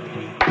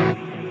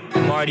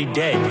 I'm already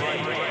dead.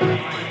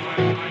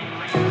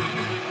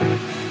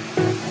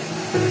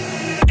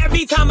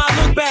 Every time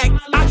I look back,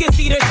 I can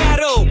see the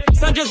shadow.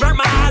 Sun just burnt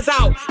my eyes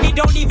out. It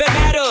don't even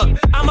matter.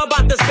 I'm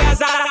about to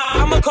spaz out.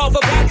 I'ma call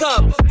for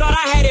backup. Thought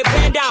I had it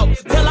planned out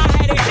till I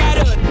had it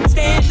shattered.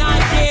 Staying not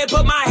dead,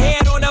 put my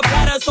head on a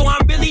platter. So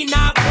I'm really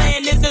not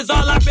playing. This is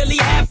all I really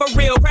have for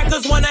real.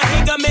 Crackers wanna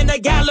hang them in the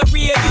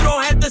gallery. You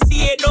don't have to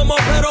see it no more.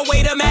 Put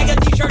away the MAGA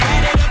t-shirt,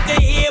 had it up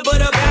to here.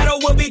 But a battle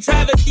will be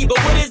travesty. But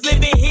what is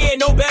living here?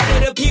 No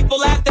better. The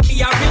people after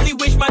me. I really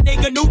wish my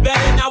nigga knew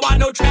better. Now I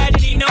know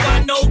tragedy. Now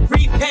I know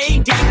grief,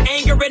 pain, deep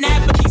anger and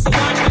apathy. So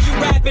watch how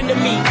you rapping to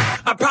me.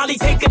 I'd probably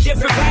take a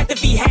different path if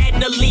he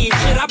hadn't to leave.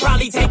 Shit, I'd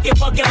probably take your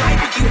fucking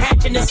life if you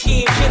hatching a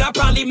scheme. Shit, I'd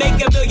probably make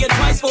 $1 million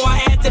twice before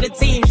I add to the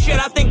team. Shit,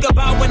 I think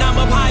about when I'm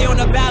up high on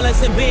a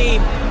balancing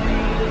beam.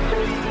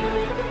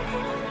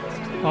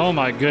 Oh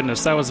my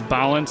goodness, that was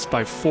Balance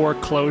by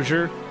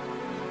Foreclosure.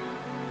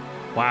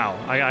 Wow,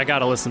 I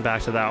gotta listen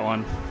back to that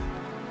one.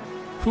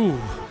 Whew.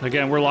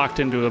 Again, we're locked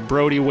into a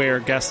Brody Ware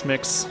guest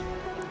mix.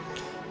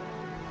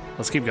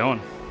 Let's keep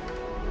going.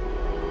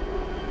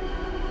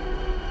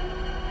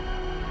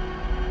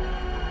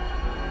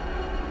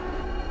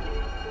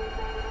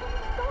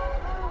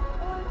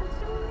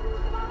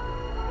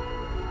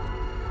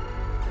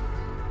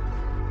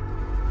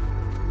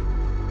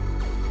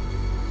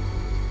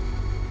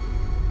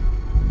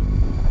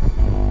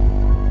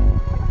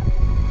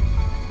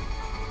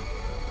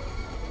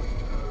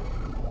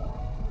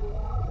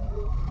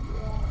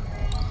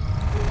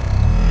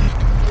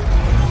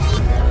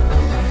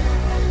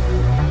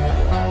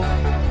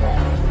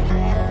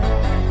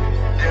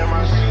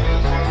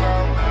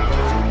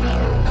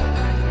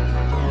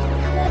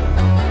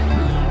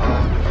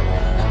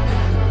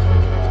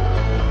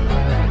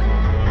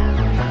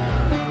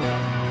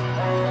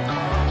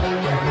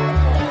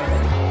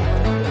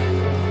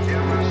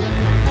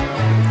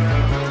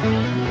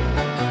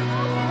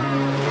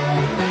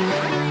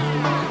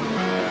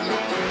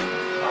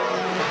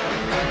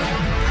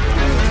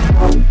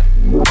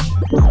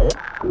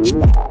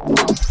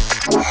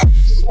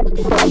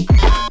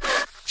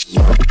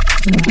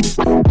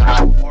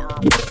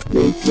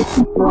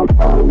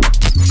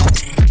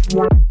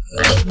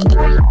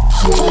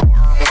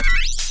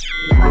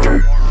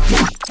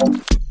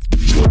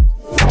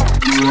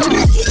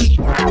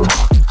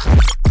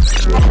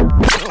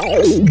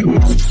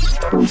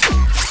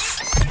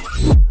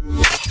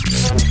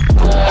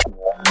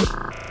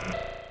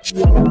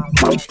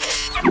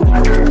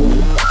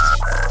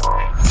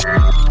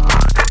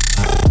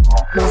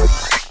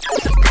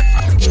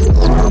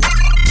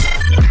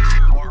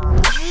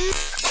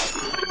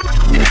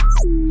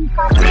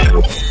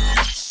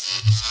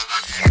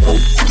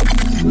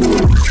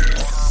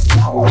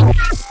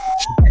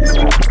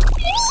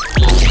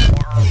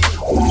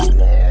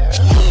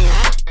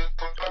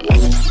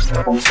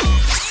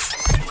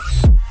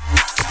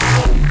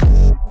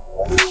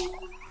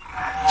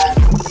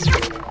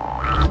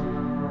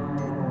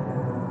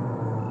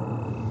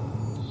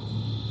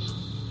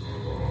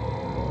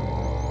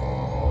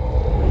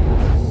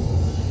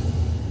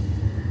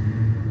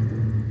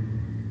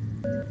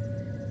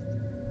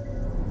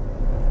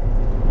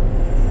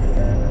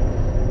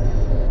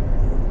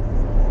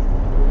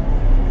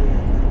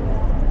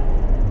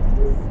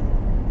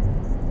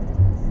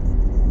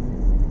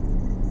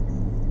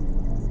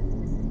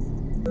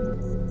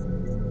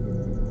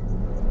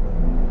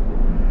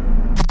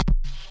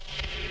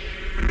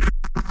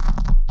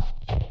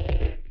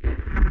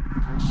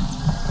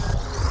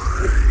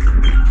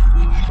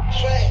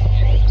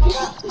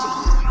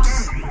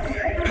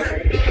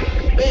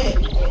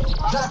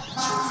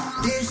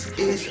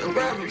 is a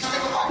rebel.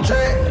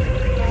 Drag,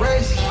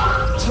 race,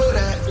 to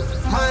that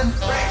money,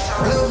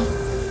 blue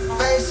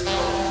face.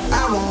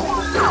 I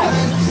want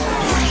honey.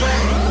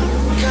 Drag,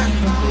 cut,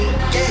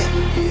 get,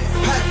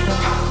 pack,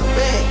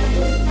 bag,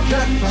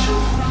 drop.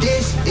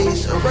 This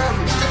is a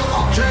rebel.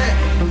 Drag,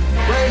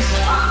 race,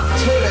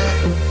 to that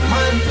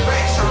money,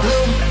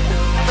 blue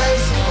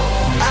face.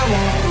 I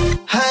want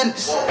honey.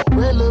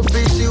 Real little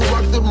bitch, she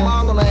walked through the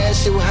mall on her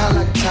ass, she was hot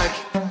like a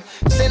turkey.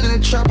 Sitting in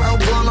the trap, I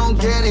was going on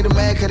gas, need a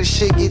man, cause the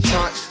shit get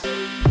toxic.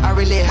 I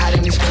really hot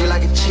in this street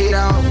like a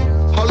Cheeto.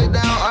 Hold it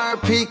down,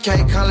 RP,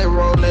 can't call it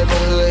roll, let the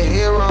hood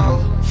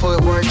hero.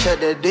 Footwork, check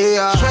that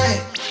deal.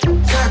 Track,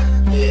 cut,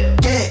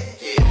 get,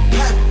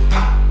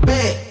 pop,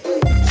 back,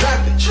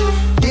 drop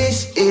it.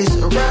 This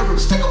is a rapper.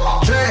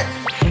 Track,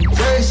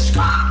 race,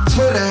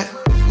 to that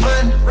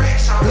money,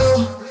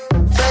 blue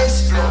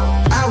face.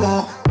 I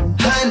want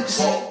hundreds.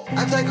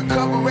 I take a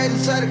couple raids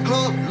inside the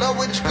club, love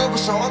with the scribble,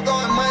 so I'm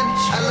throwing money.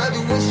 I love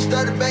you when she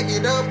started, back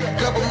it up.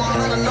 Couple more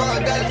hundred, know I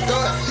got it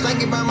thought.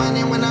 Thinking about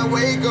money when I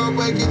wake up,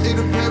 but get to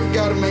the prep,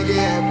 gotta make it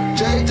happen.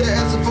 Jay to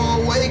answer for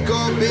a wake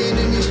up, being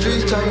in these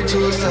streets, turn me to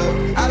a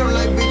sub. I don't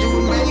like bitches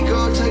with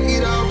makeup, take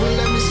it off and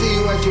let me see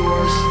you at your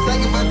worst.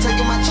 Thinking about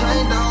taking my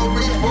chain down,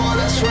 reach for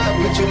that's right,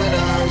 put you in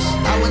the hearse.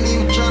 I wasn't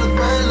even trying to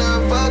find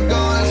love, fuck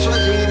on, that's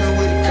right, you hit me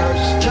with a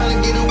curse. Trying to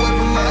get away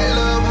from my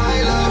love,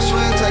 high love,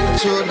 swear, take me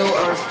to a new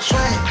earth.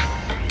 Swing,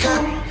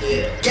 cut,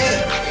 get,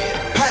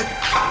 pipe,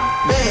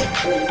 bag,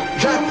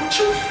 drop it.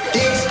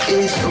 This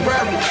is a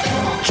rebel.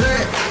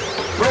 Drag,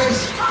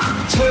 race,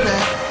 to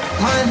that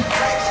money,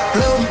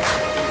 blue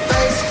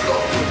face.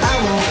 I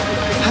want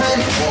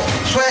honey,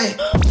 swag.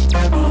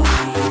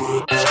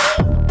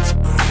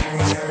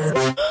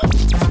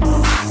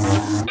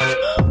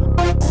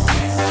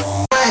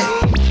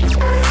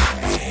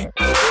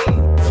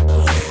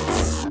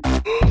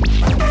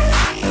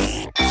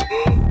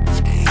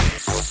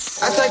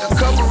 I take a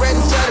couple raids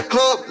inside the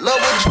club, love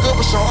with the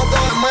scribble, so I'm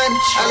throwing money.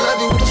 I love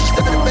you when you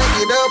started, back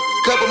it up.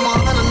 Couple more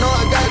hundred, know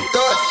I got it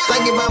thought.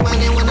 Thinking about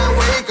money when I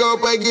wake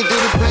up, I get to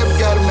the paper,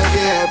 gotta make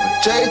it happen.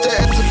 Jay to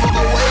answer for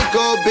a wake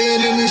up,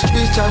 being in these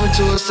streets, turn me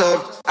to a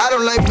service. I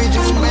don't like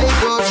bitches with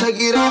makeup, take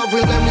it off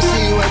and let me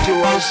see you at your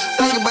worst.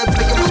 Thinking about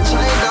taking my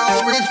chain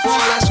down, reach for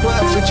that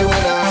squad, put you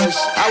in the hearse.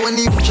 I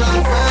wasn't even trying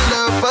to find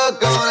love,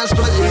 fuck on, that's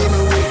why you hit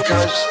me with a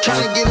curse.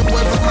 Trying to get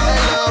away from my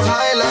love,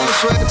 high love,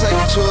 swear, take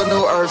you to a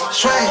new earth.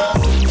 Swing,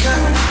 cut,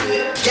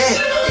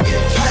 get,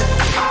 pipe,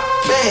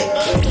 bag,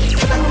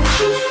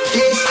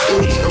 this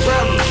is a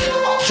rebel.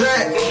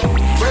 Drag,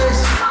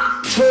 race,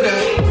 to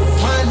that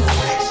money,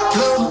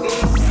 blue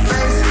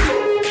face.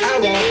 I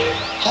want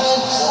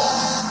home.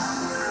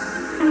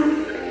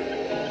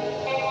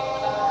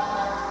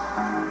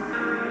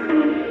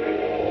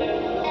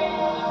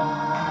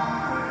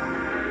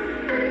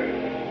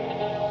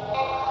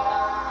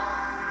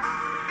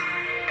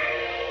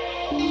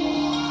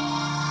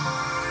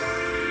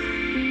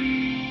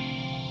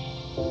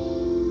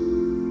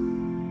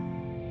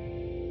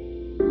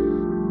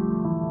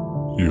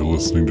 You're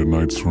listening to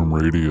Nightstorm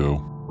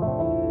Radio.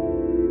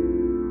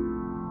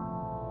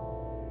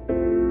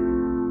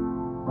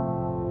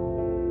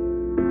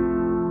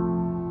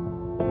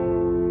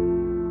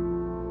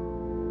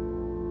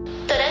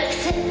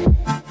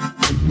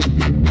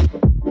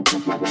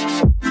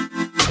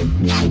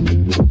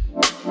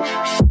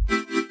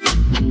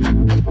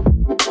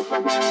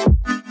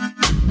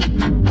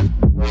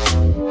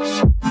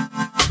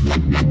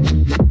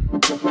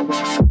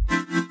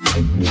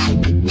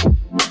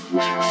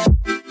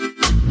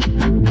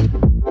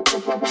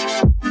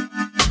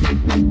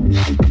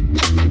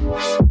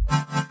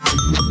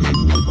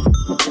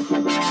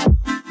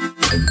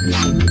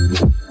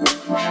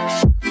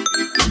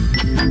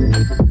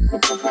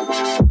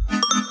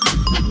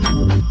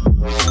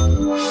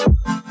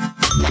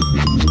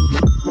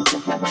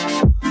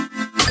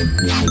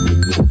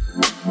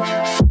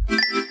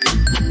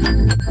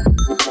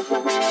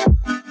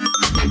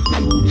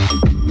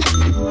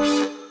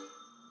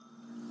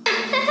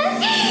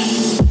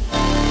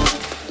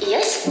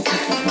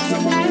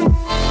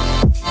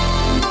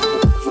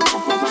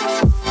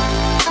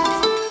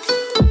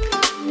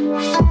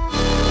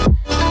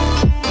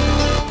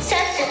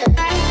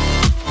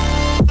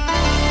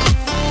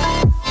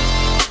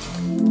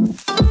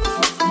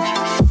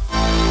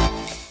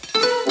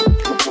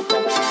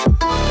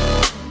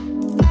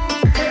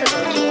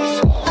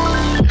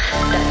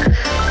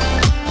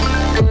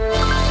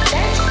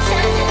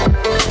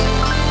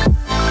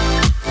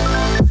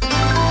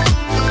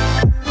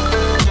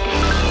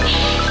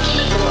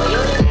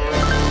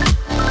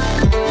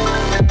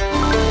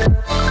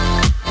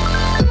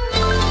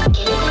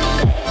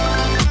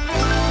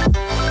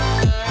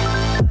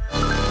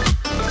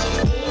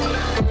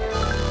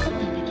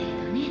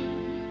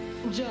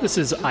 This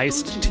is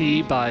Iced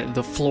Tea by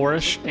The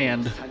Flourish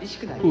and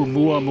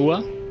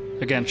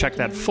Oumuamua. Again, check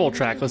that full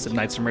track list at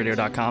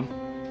nightstormradio.com.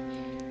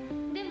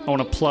 I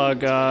want to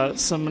plug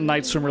some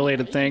Nightstorm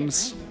related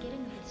things.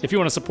 If you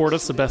want to support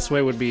us, the best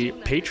way would be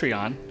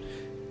Patreon.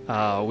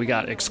 We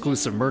got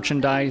exclusive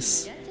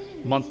merchandise,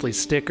 monthly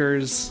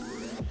stickers,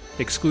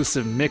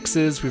 exclusive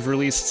mixes. We've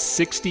released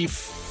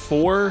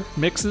 64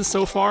 mixes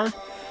so far,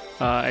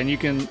 and you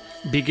can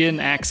begin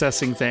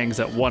accessing things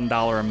at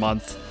 $1 a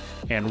month,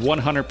 and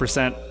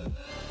 100%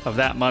 of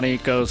that money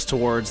goes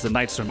towards the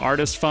Nightswim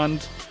Artist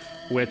Fund,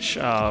 which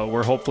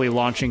we're hopefully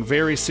launching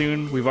very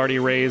soon. We've already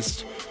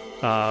raised,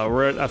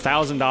 we're at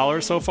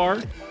 $1,000 so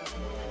far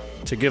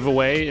to give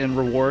away in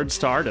rewards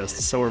to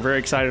artists, so we're very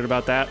excited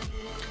about that.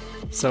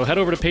 So head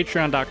over to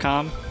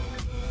patreon.com,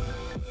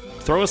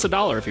 throw us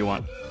 $1 if you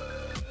want.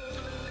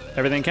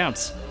 Everything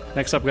counts.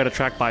 Next up, we got a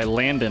track by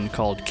Landon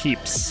called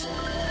Keeps.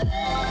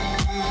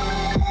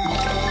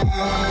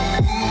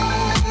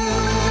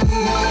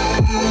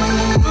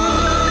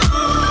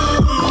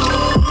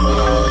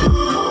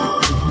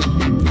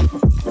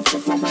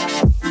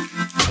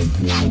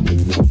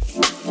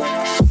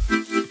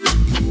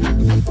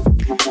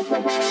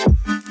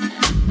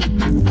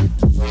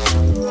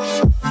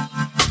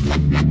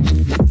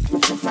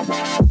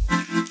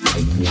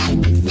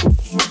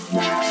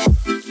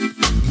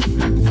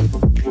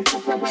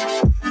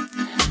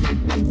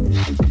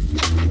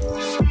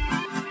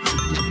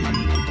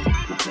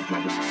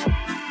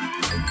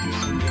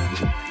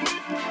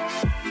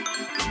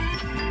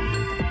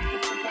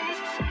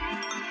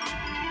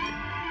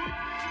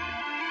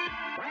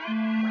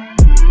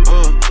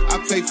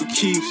 Play for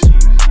keeps,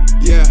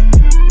 yeah.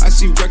 I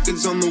see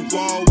records on the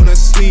wall when I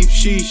sleep,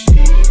 sheesh.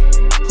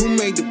 Who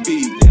made the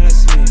beat? Yeah,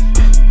 that's me.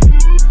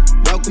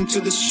 Welcome to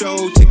the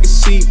show, take a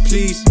seat,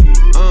 please.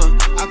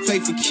 I play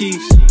for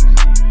keeps.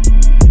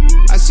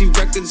 I see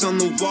records on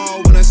the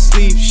wall when I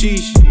sleep,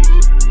 sheesh.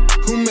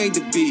 Who made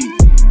the beat?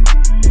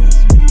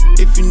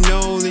 If you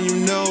know, then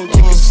you know,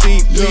 take a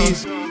seat,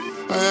 please.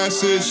 I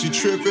asked her, she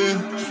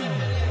trippin'.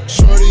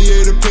 Shorty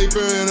ate a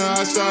paper and her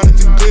eyes started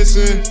to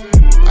glisten.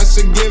 I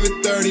said give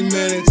it 30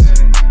 minutes.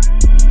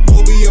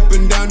 We'll be up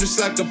and down just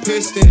like a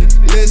piston.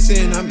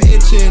 Listen, I'm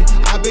itching.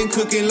 I've been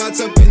cooking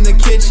lots up in the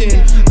kitchen.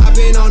 I've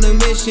been on a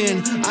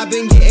mission. I've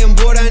been getting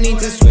bored, I need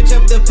to switch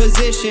up the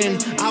position.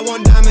 I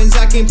want diamonds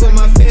I can put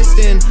my fist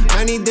in.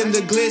 I need them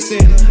to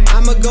glisten.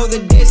 I'ma go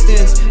the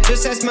distance,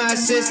 just ask my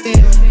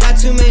assistant. Got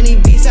too many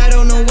beats, I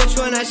don't know which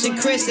one I should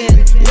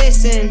christen.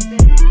 Listen,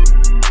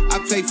 I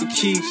play for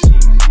keeps,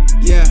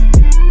 yeah.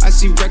 I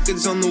see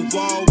records on the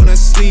wall when I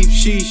sleep,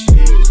 sheesh.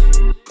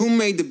 Who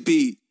made the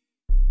beat?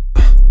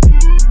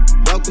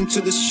 Welcome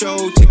to the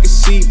show, take a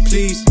seat,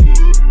 please.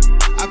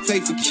 I play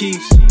for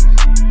keeps.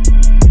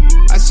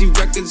 I see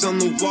records on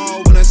the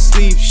wall when I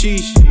sleep,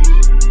 sheesh.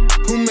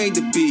 Who made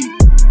the beat?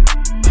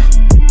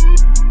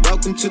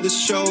 Welcome to the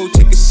show,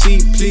 take a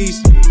seat,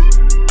 please.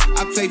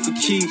 I play for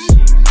keeps.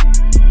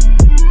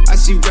 I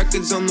see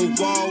records on the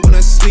wall when I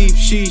sleep,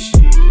 sheesh.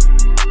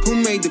 Who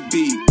made the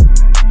beat?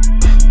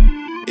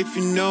 If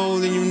you know,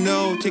 then you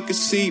know, take a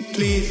seat,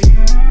 please.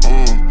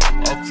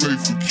 I play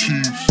for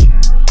keeps,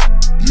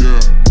 yeah.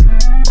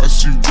 I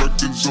see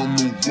records on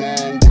the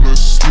wall when I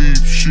sleep,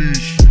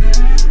 sheesh.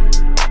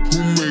 Who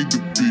made the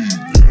beat?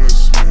 Yeah,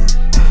 that's me.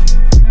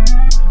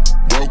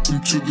 Welcome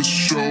to the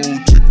show,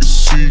 take a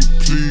seat,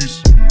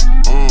 please.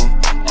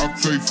 I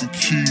play for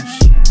keeps.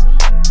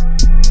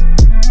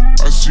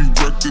 I see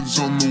records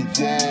on the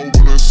wall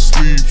when I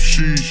sleep,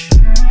 sheesh.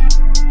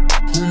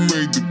 Who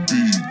made the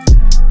beat?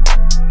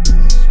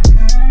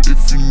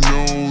 If you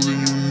know, then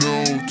you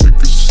know,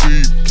 take a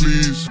seat,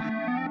 please.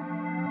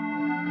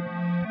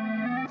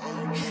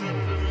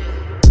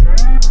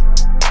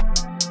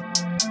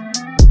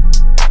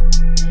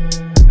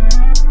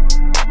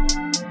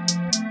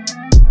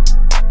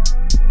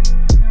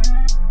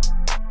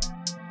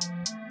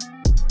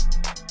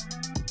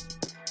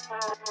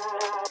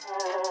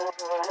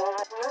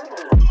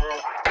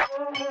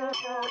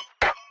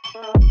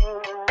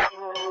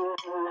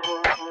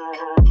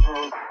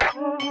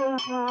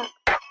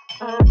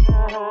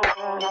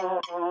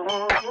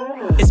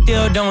 It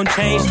still don't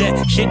change,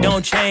 that shit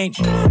don't change.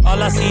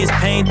 All I see is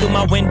pain through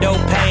my window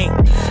pane.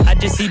 I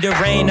just see the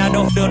rain, I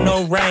don't feel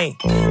no rain.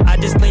 I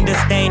just clean the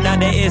stain, now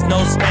there is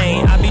no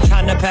stain. I be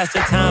trying to pass the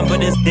time,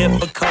 but it's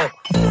difficult.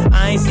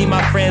 I ain't see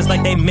my friends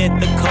like they meant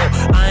the coat.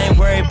 I ain't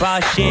worried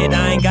about shit,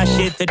 I ain't got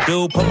shit to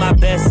do. Put my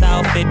best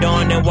outfit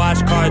on and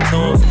watch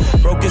cartoons.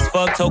 Broke as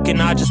fuck token,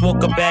 I just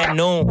woke up at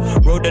noon.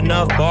 Wrote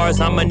enough bars,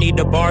 I'ma need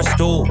a bar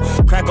stool.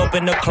 Crack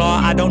open the claw,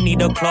 I don't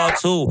need a claw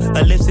too.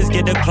 Ellipsis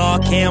get a claw,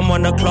 Cam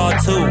on a claw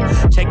too.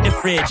 Check the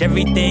fridge,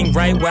 everything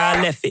right where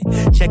I left it.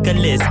 Check a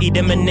list, eat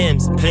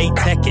M&M's, play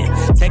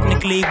Tekken.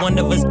 Technically, one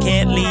of us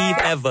can't leave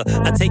ever.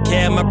 I take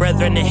care of my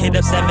brethren and hit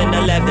up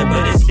 7-Eleven,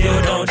 but it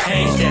still don't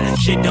change, that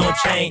shit don't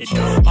change.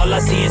 All I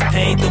see is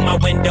pain through my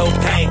window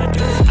pane.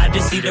 I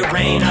just see the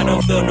rain, I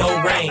don't feel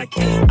no rain.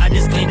 I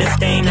just clean the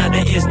stain, now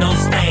there is no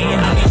stain.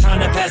 I be trying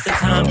to pass the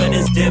time, but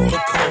it's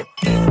difficult.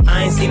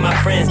 I ain't see my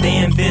friends, they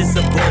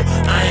invisible.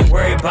 I ain't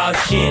worried about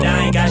shit,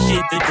 I ain't got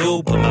shit to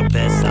do. Put my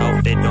best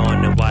outfit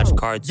on and watch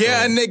cartoons.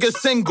 Yeah, a nigga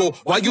single.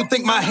 Why you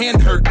think my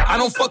hand hurt? I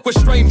don't fuck with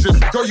strangers.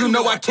 Girl, you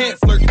know I can't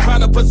flirt.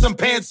 Trying to put some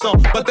pants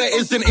on, but there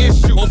is an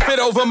issue. Won't fit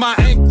over my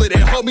anklet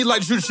and hold me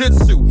like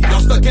jujitsu.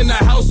 Y'all stuck in the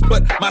house,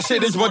 but my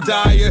shit is more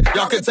dire.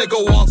 Y'all can take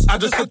a waltz, I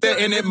just sit there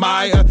and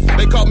admire.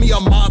 They call me a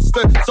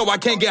monster, so I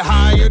can't get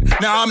hired.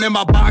 Now I'm in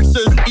my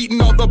boxers,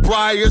 eating all the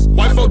briars.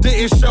 Wifo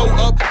didn't show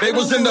up, they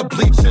was in the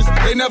bleachers.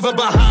 They never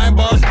behind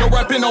bars, no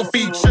rapping on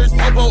features.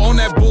 Elbow on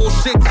that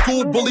bullshit,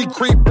 school bully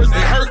creepers.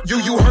 They hurt you,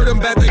 you hurt them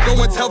bad, they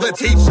go and tell the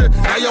teacher.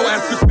 Now your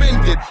ass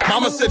suspended,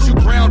 mama said you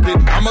grounded.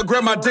 I'ma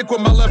grab my dick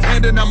with my left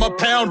hand and I'ma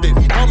pound it.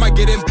 Car might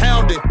get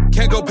impounded,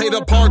 can't go pay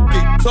the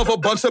parking. Tough a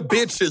bunch of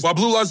bitches, while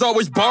Blue Lies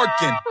always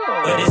barking.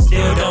 But it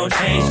still don't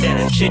change,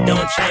 that shit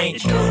don't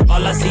change.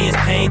 All I see is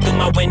pain through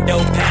my window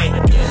pane.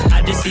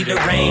 I just see the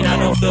rain, I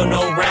don't feel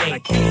no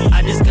rain.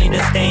 I just clean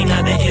the stain,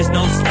 now there is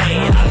no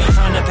stain. I've been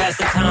trying to pass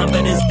the time,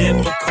 but it's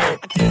difficult.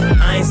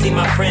 I ain't see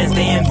my friends,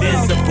 they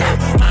invisible.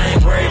 I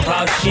ain't worried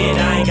about shit,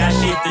 I ain't got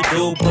shit to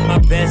do. Put my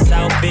best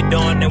outfit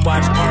on and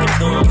watch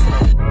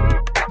cartoons.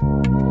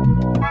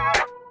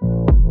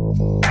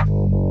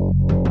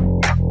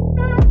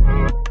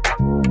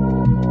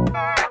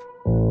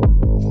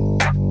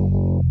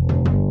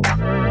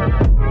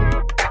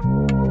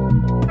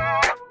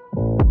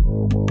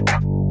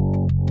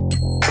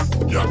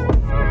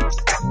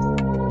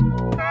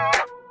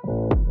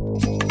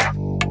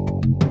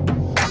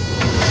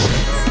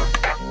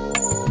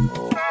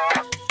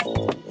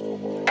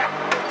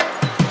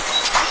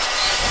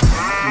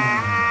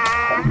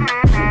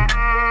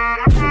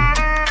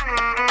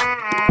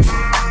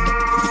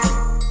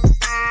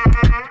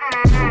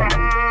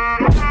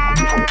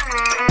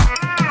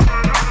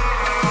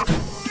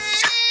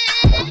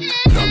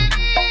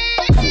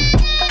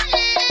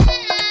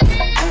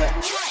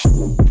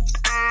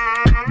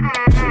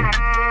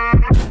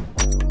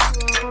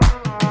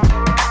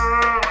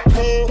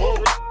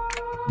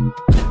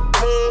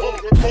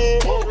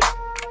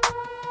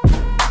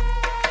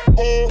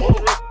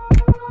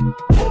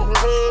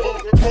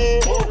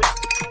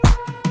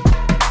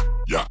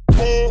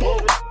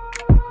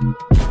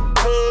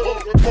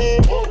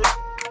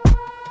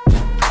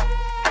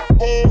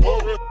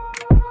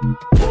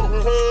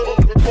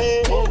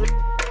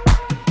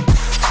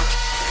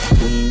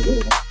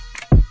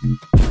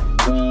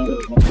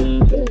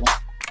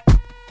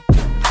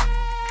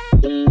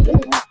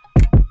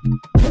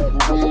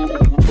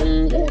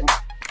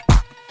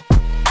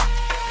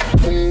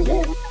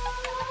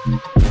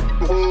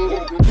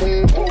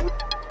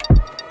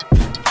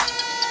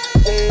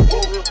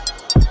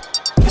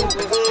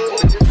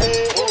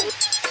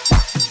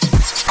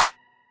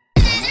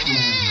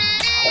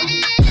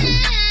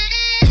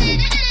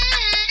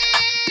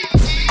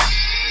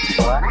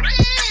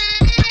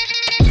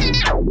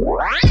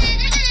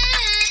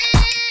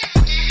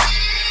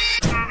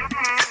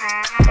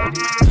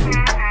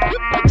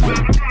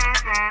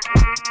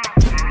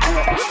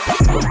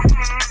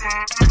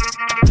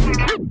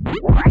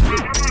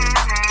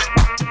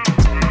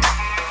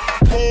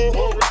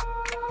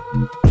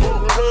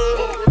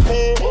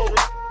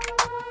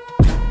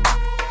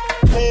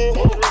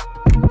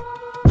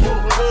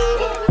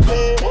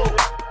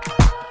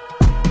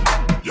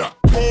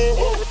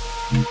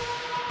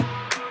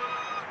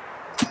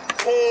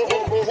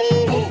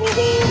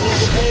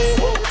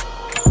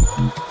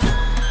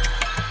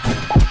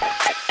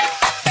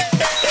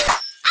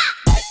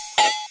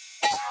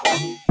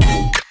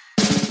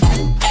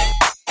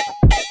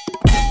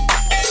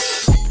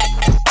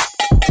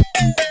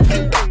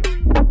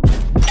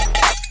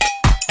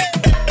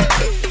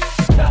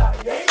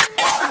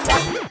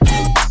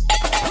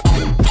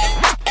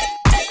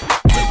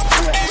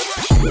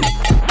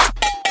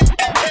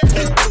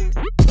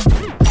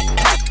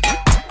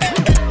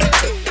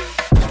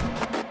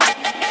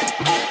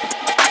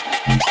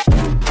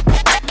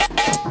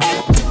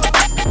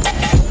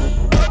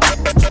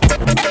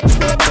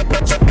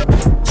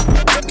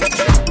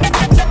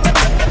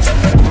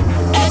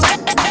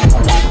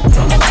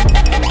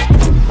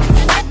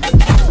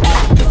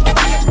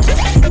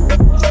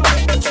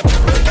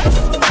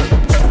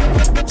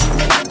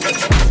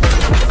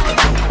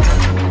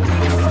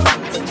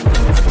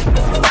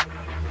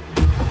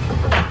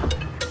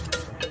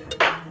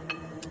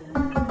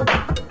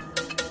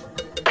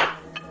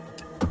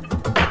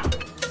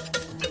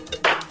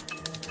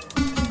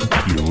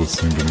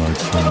 listening to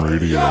Nighttime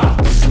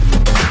Radio.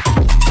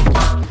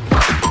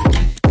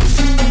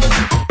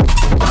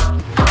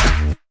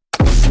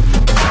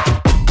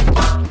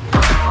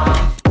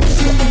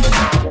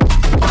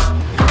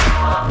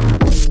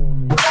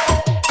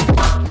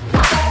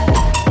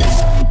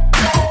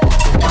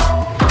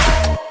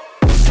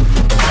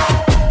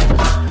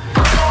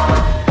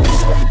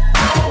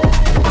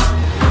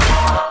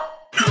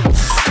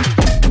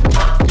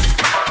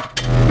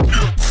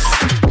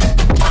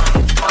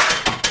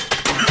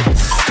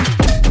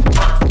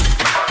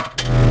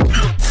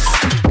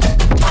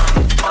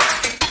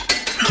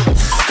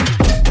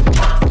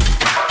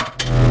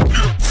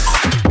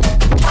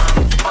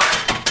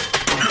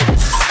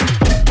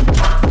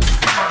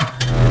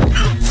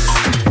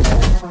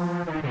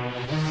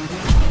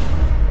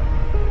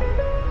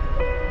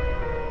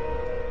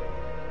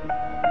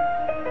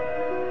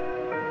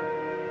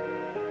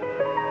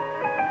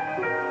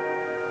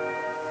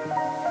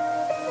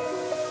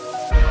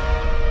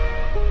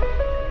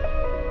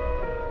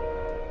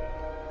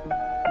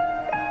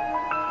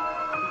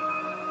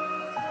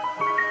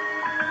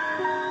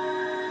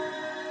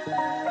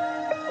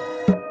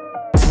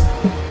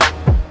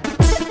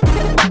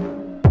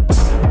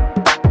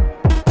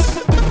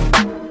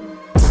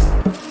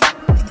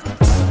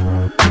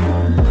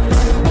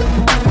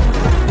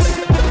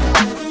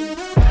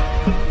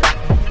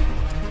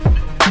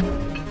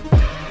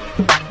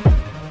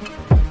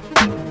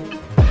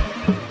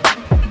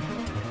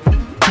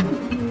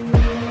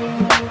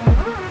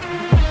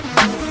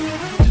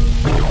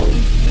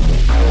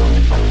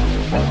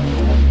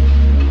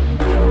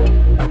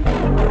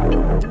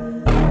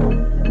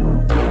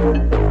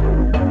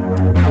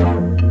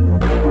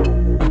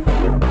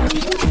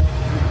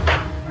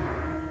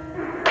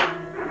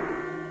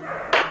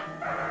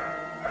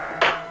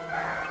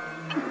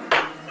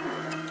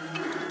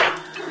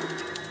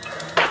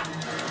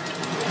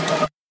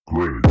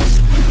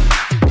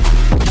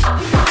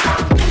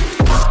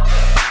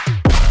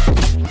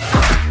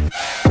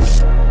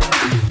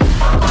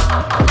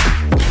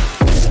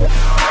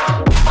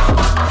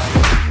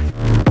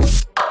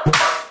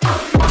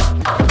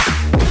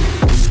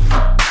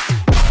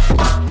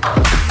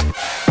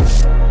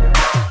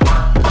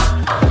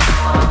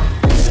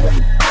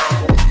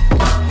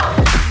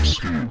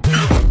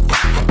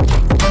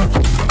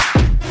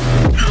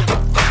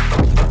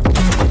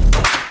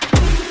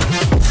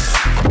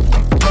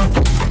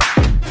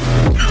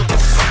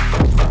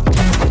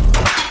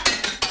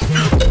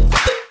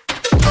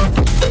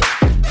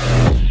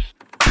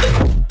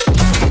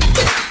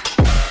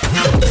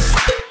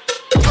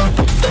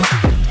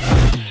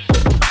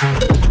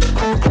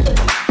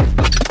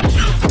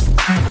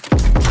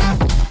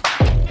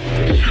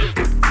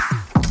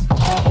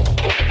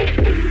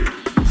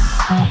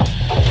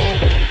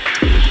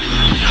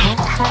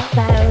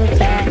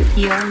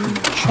 young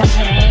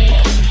child.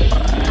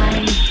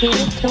 I'm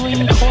here to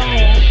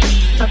inquire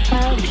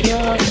about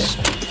your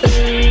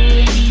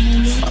spoons.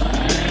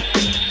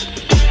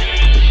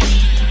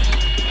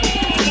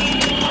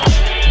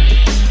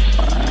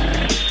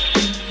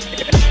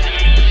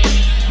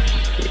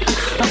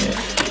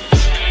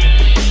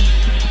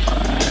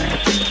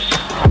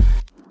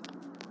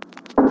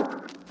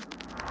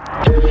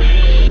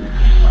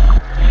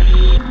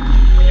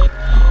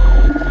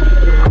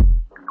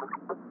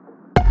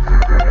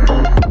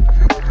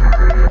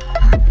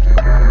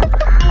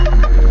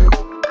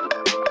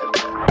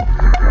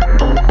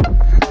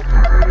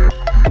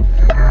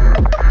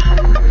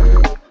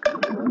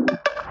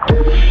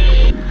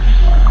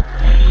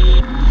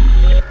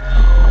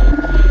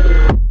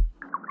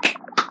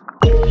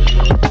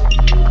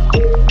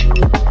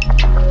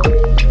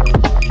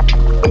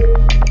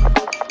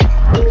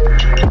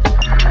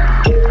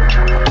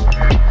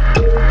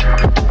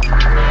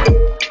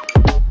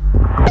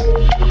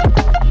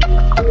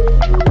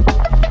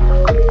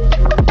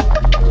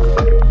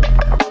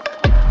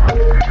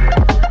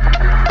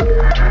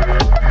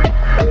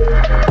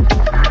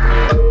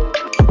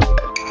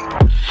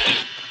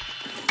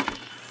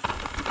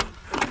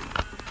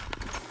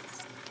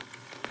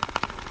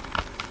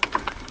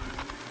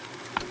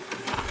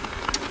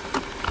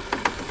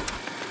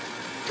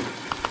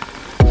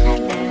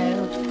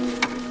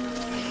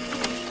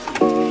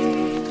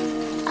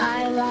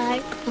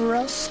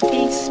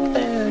 Rusty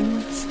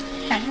spoons,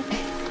 and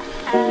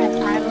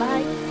I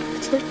like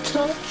to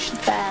touch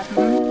them.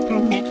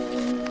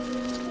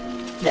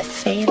 The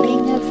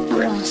feeling of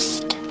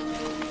rust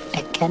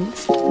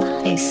against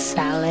my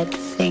salad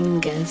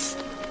fingers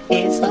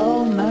is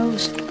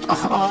almost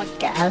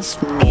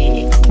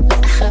orgasmic.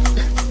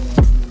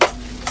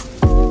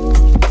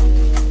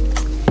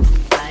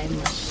 I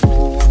must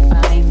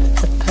find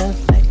the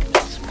perfect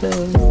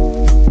spoon.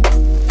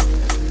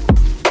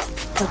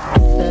 But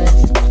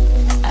first,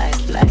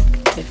 I'd like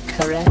to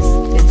caress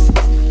this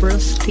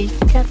rusty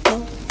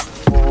kettle.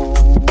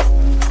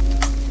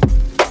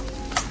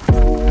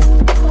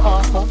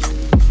 Oh.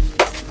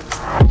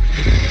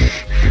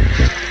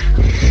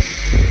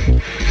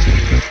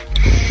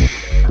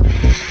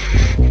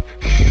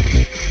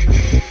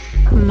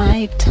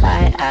 Might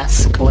I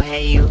ask where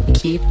you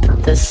keep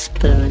the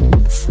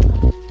spoons?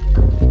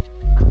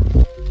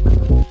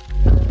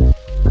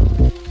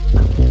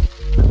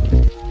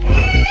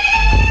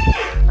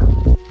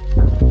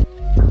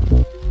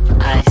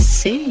 I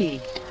see.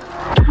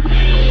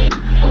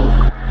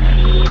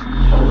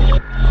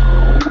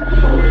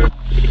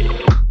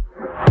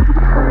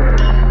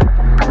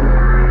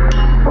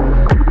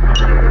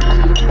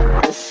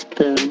 The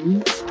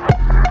spoons.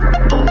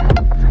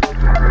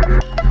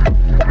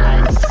 I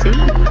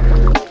see.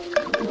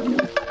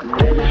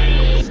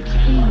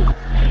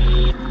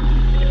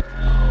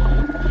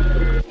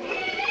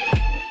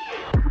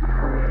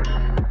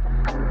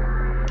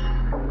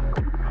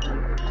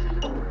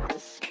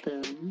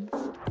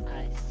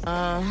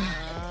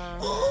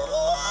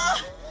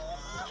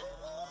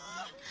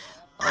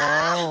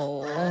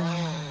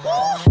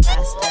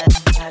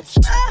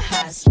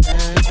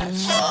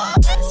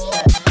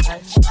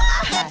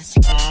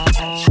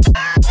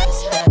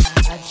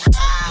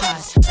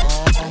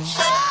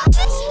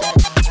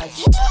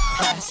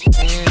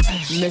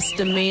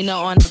 Misdemeanor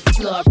on the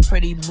floor,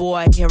 pretty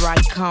boy, here I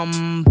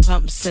come.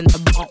 Pumps in the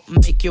bump,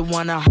 make you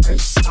wanna hurt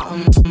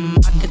something.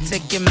 I can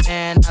take your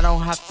man, I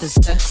don't have to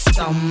sex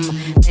him.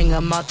 Hang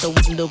him out the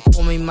window,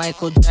 call me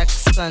Michael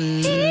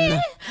Jackson.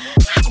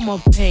 I'm a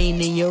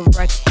pain in your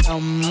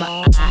rectum.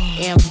 I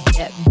am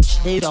that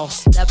bitch, they all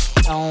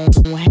stepped on.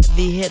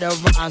 Heavy hitter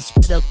rhymes,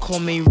 spitter, call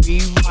me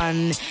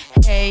rerun.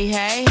 Hey,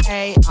 hey,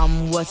 hey,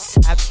 I'm what's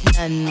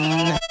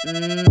happening.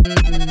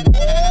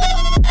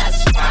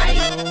 That's right.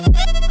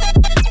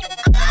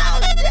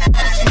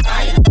 That's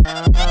right.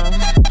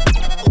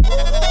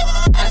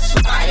 That's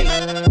right.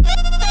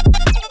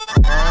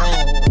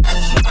 That's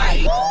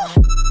right.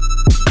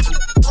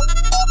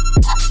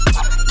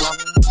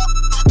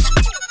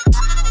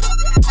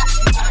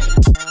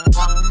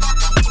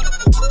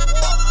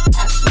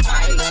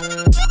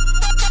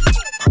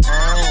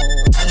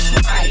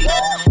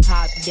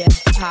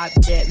 Pop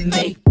that,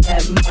 make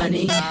that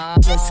money.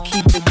 Just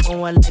keep it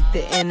going like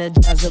the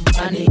Energizer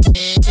Bunny.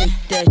 Shake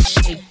that,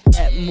 shake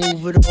that,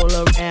 move it all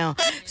around.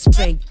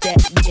 Spank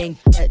that, yank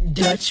that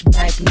Dutch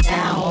back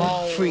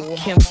now. Freak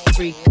him,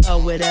 freak her,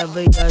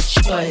 whatever your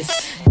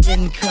choice.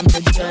 Didn't come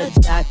to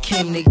judge, I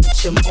came to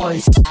get you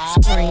moist.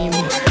 Scream,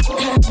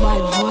 my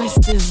voice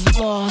is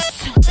lost.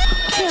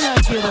 Can I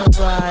get a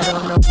ride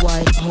on a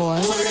white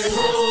horse?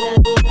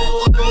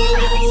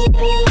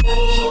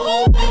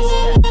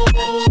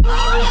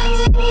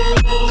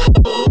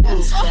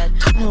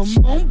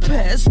 Come on,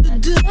 pass the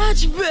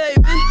Dutch,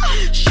 baby.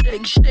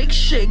 Shake, shake,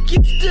 shake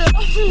your stuff.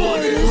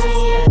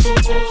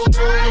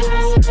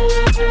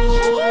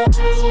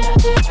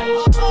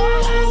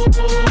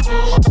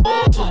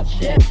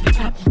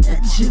 Pop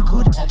that,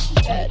 jiggle that.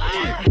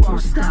 Don't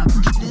stop,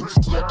 bitch.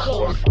 Your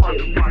clothes.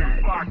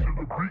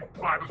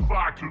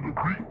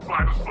 the beat,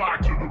 slide to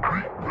slide to the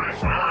beat,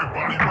 bitch.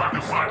 Everybody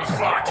rockin' slide to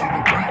slide to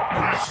the beat,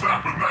 bitch.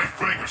 Snap a knife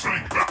finger,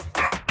 sing back.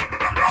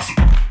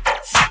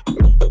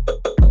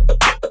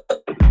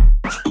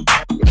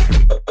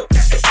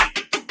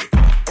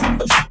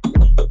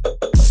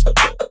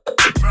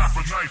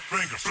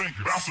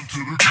 Bounce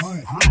to the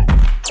groove,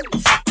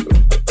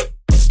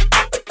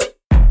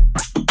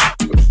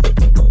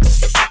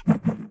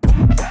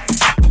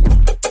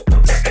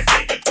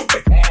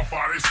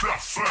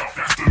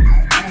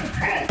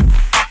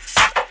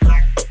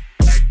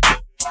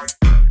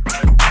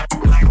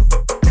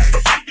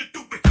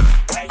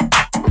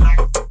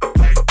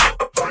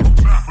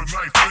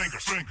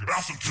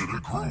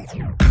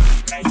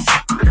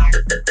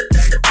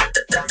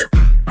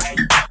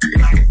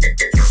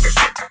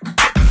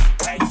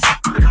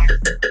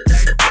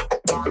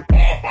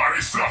 all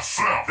body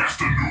self, that's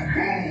the new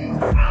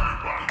move,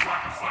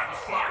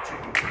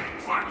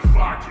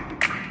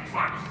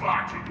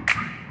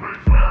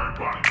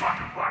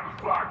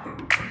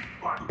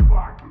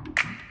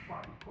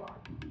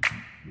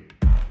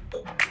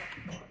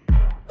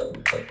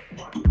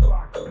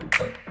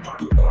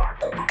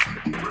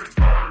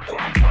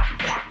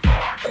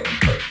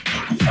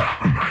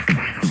 snap a knife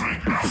finger, sing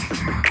it, bounce to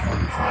the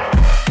groove. That's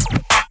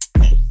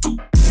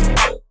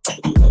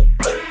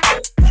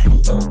the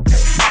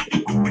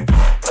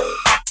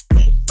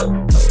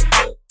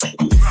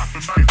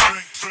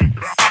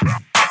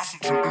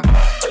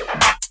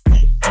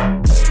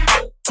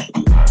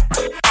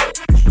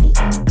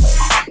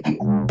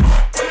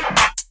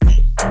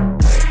new move.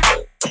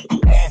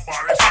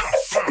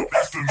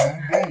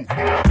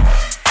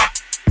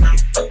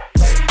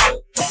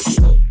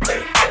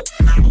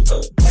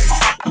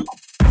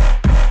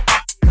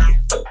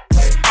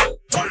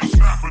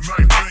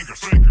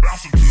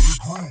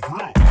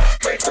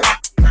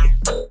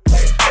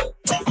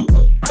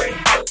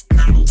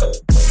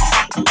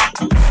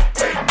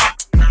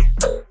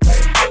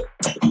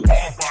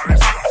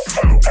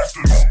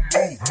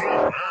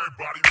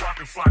 Everybody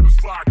rockin' slide to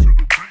slide to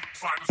the beat,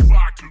 slide to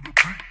slide to the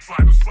beat,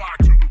 slide to slide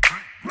to the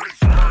beat.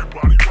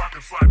 Everybody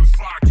rockin' slide to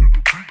slide to the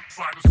beat,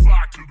 slide to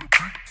slide to the beat, slide to slide to the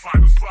beat.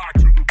 Slide to slide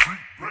to the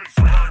beat,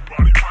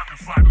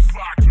 slide to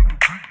slide to the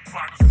beat.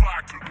 Everybody rockin'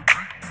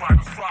 slide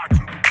to slide to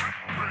the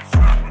beat.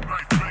 Snap a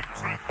knife finger,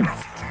 sing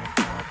bounce to the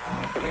groove.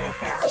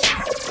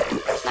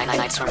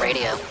 Nights from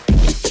Radio.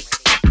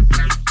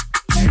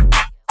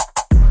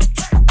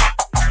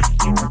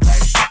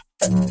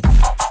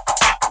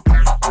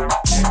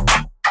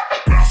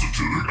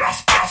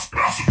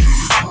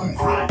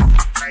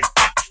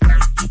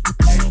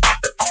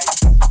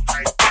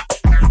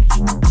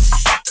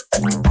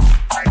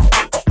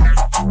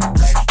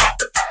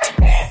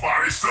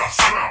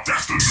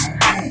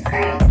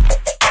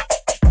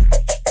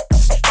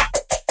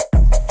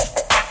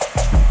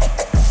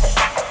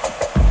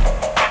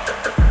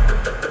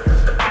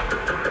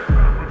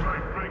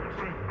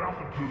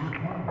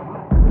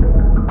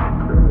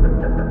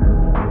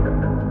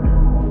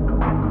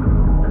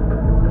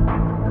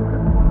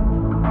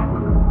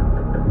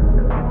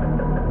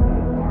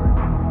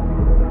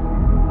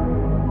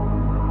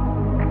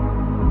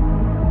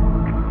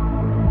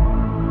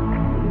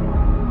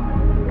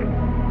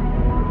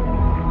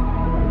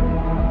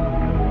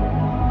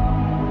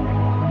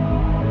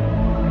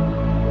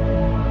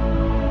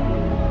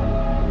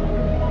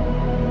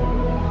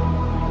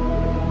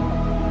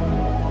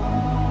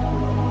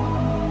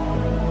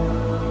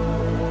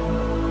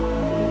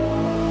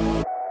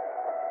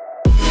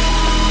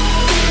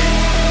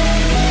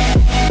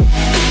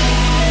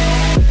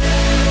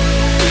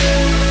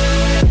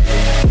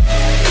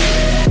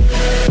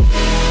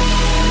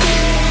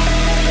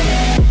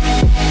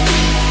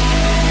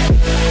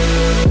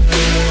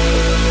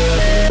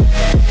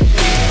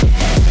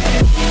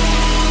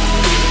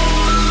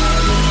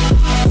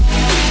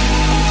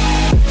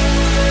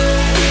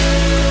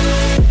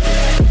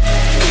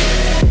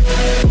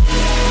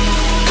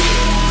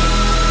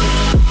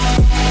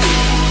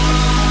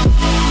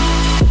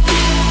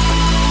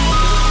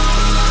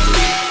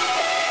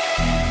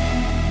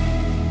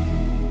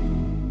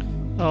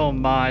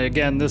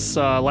 Again, this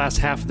last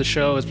half of the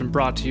show has been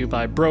brought to you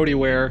by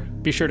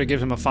Brodyware. Be sure to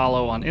give him a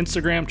follow on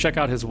Instagram. Check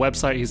out his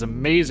website. He's an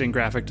amazing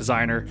graphic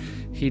designer.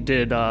 He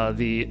did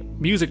the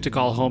Music to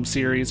Call Home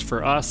series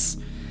for us.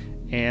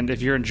 And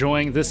if you're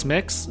enjoying this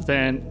mix,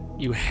 then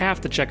you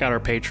have to check out our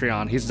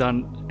Patreon. He's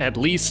done at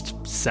least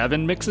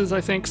 7 mixes,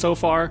 I think, so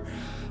far.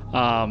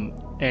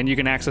 And you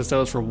can access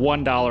those for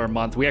 $1 a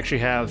month. We actually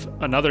have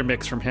another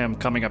mix from him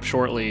coming up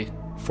shortly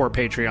for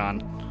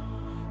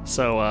Patreon.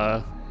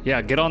 So,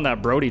 yeah, get on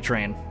that Brody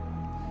train.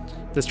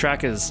 This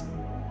track is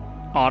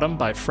Autumn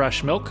by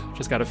Fresh Milk.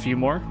 Just got a few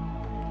more.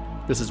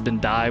 This has been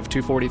Dive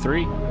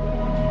 243.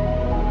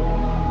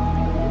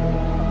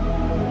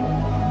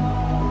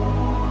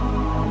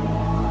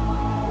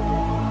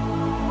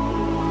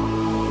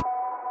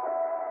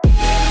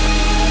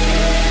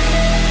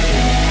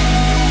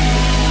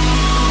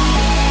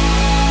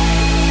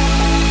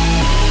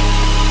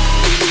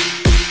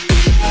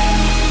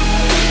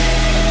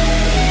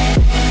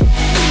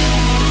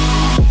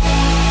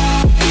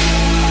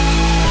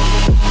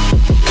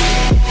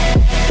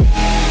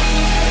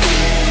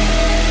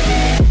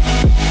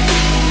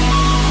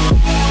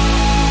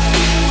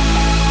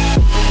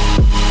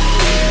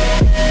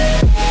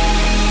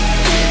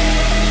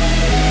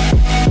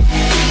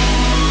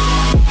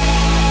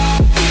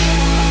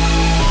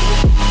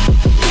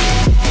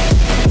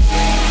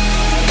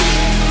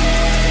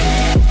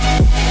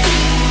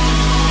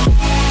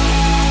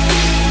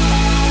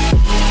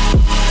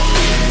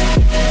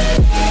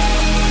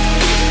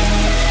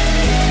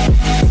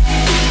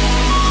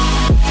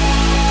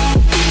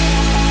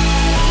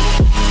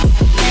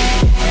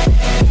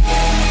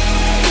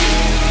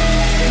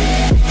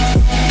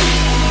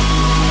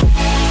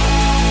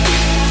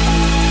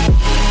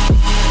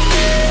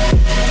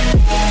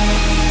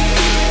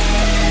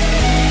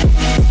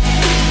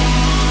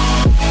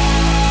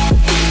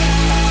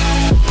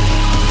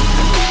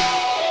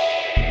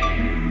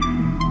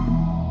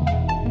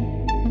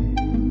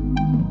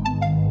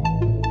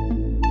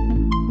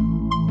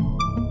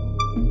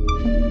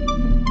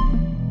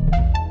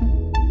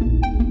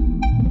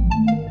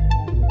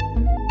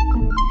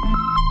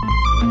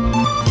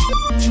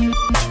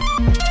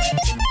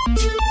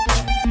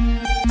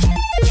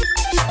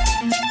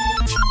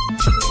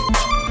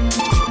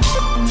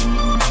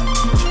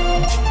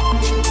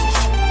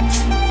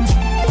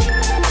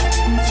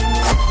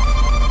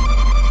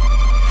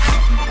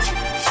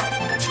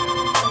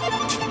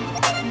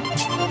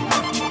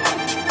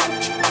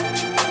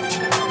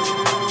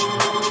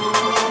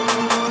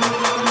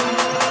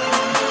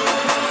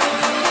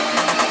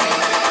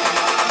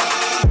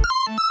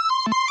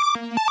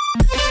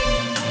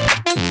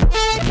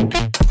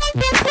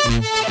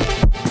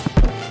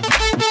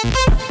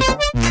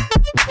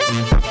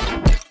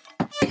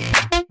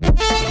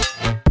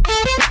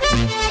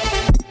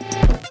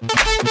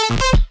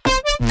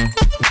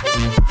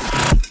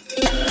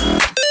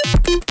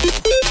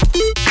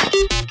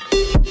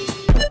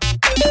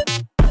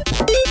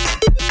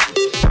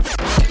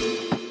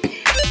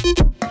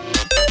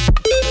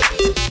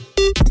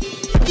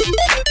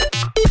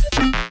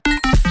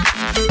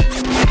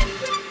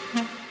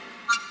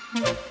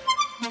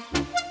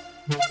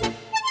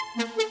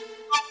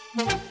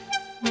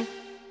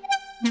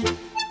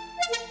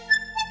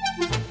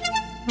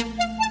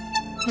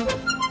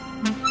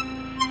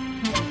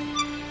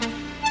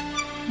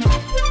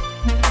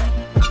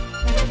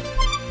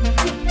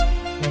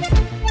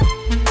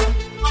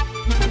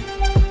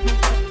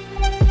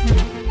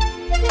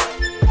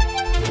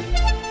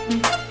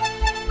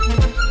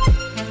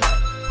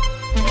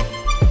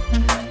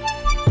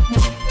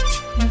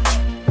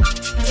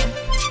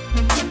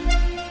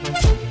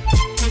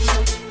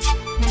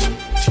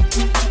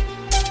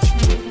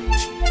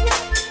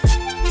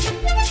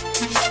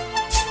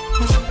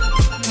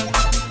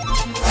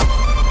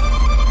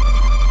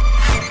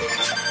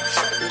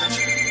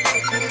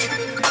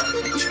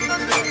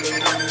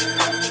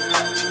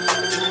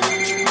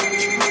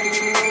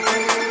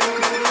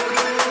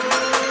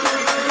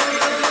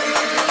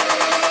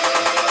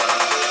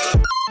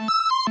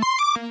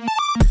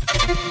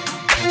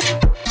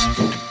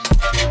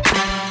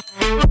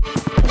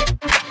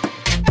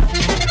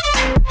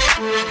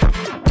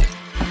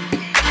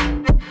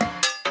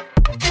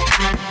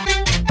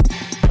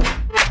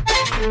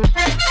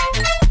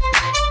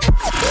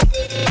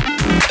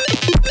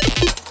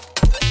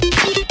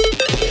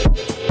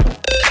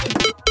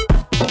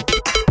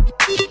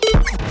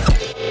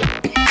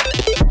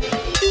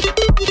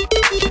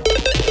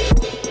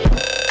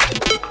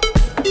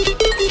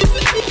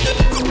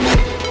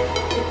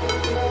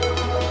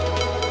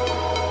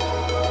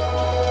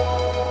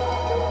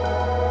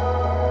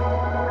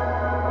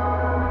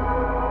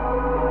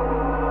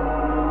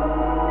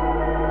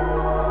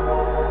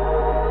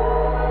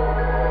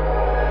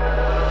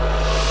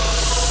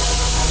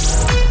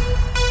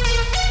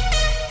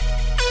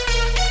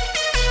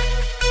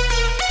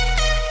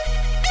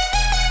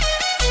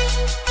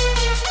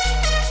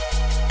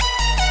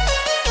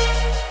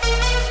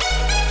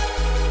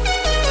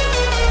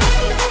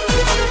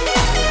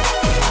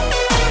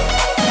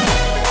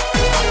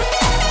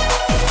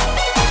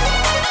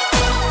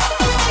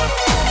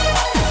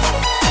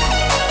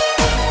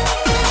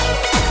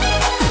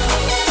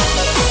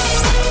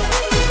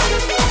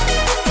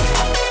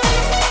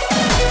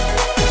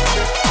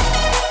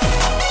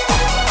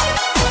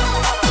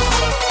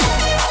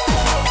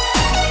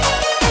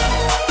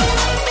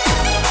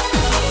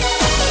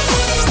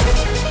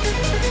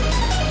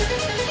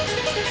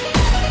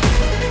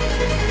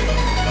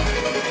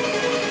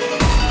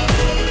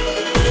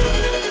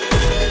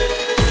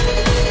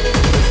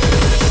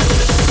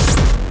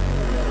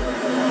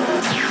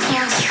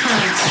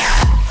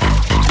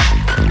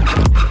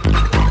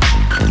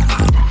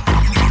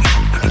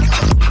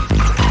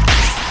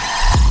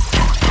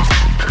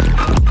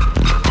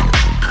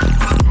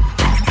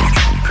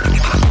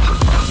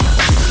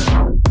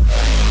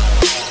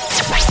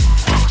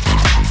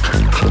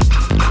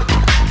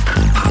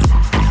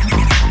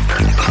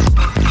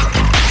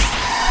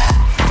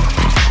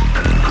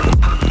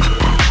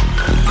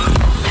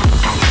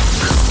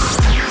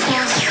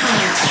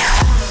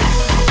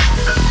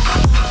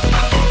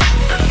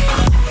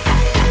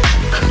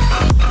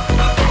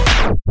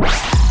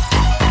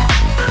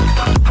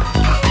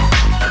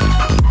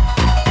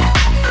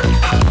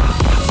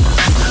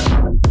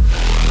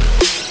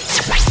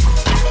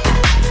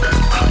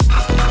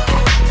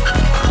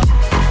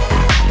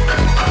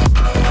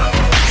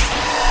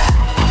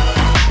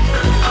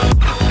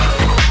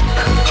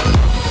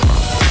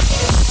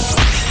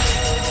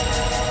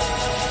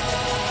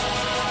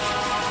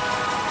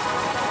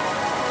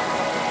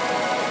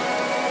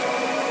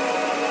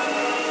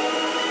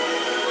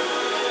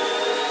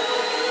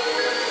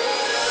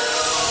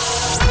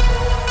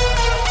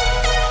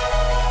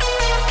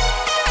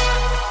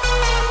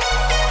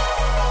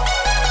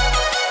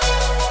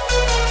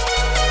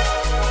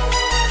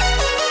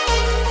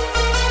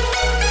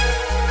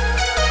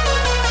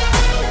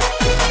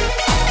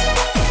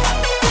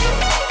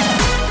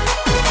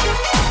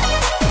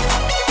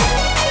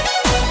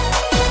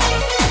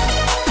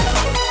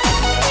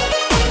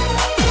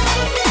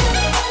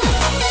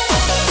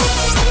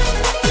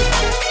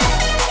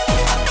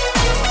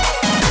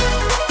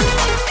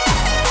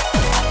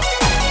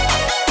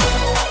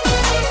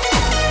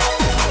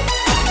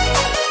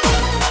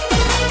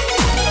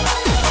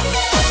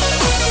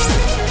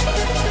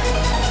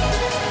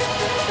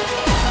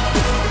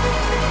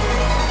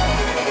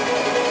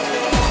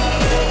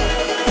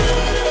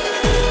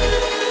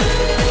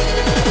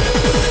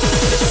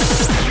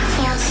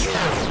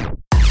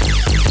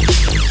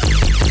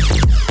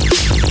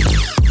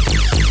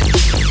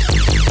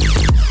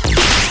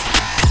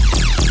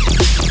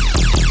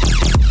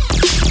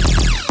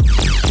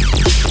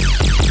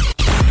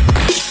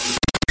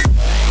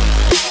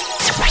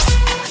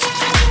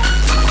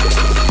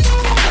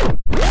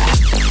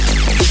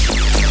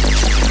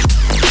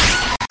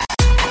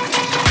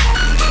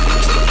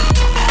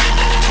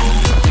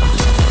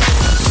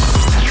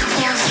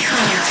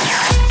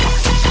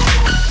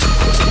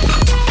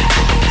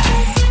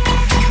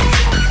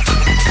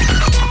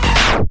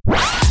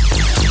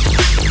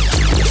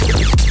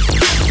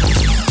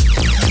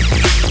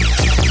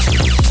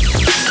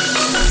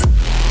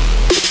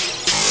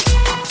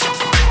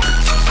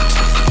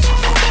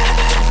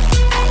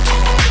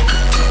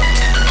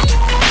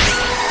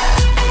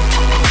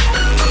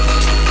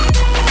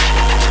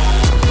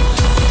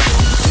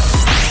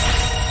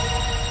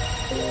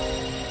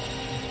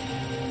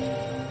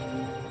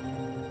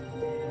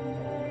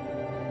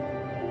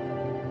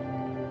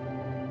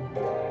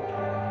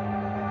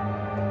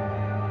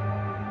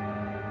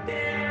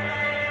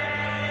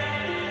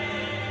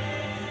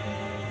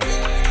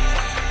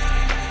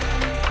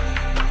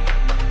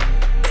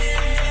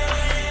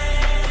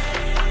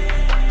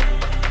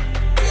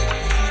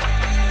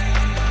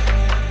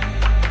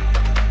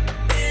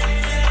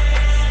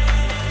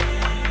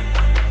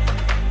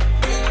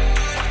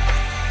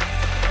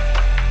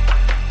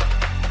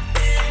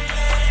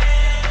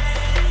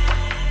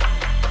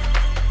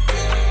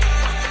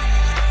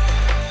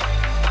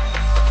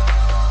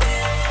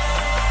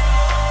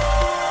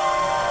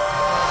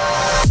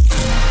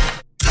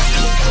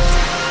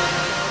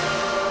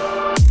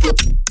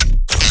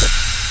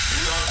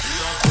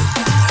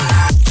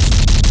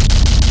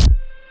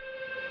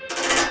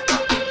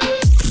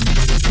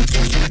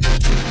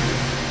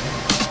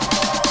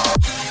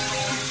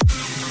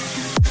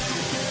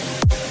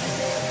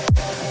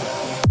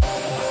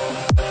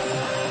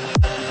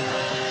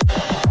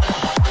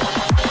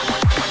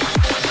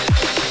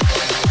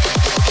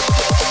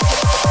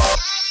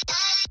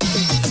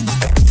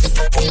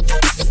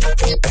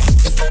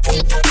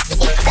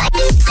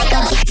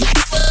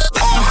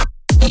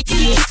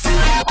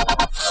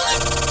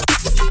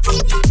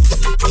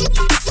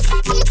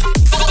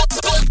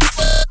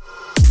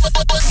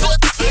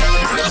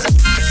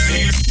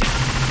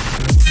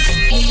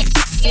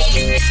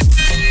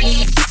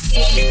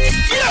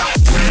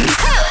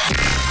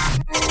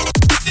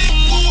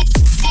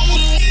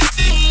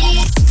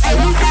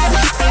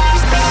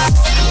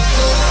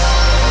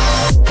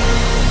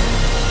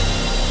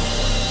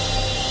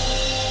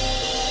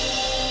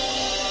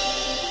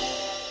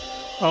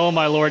 Oh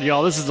my lord,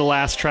 y'all, this is the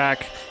last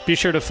track. Be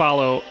sure to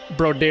follow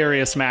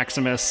Brodarius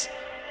Maximus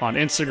on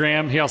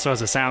Instagram. He also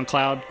has a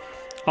SoundCloud.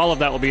 All of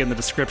that will be in the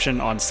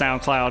description on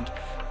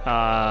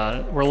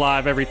SoundCloud. We're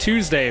live every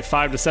Tuesday,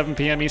 5 to 7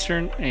 p.m.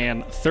 Eastern,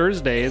 and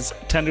Thursdays,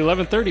 10 to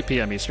 11:30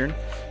 p.m. Eastern.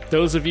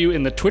 Those of you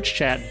in the Twitch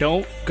chat,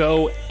 don't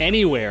go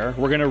anywhere.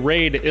 We're going to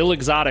raid Ill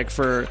Exotic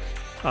for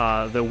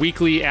the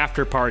weekly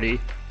after party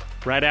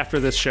right after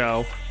this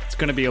show. It's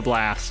going to be a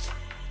blast.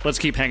 Let's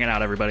keep hanging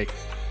out, everybody.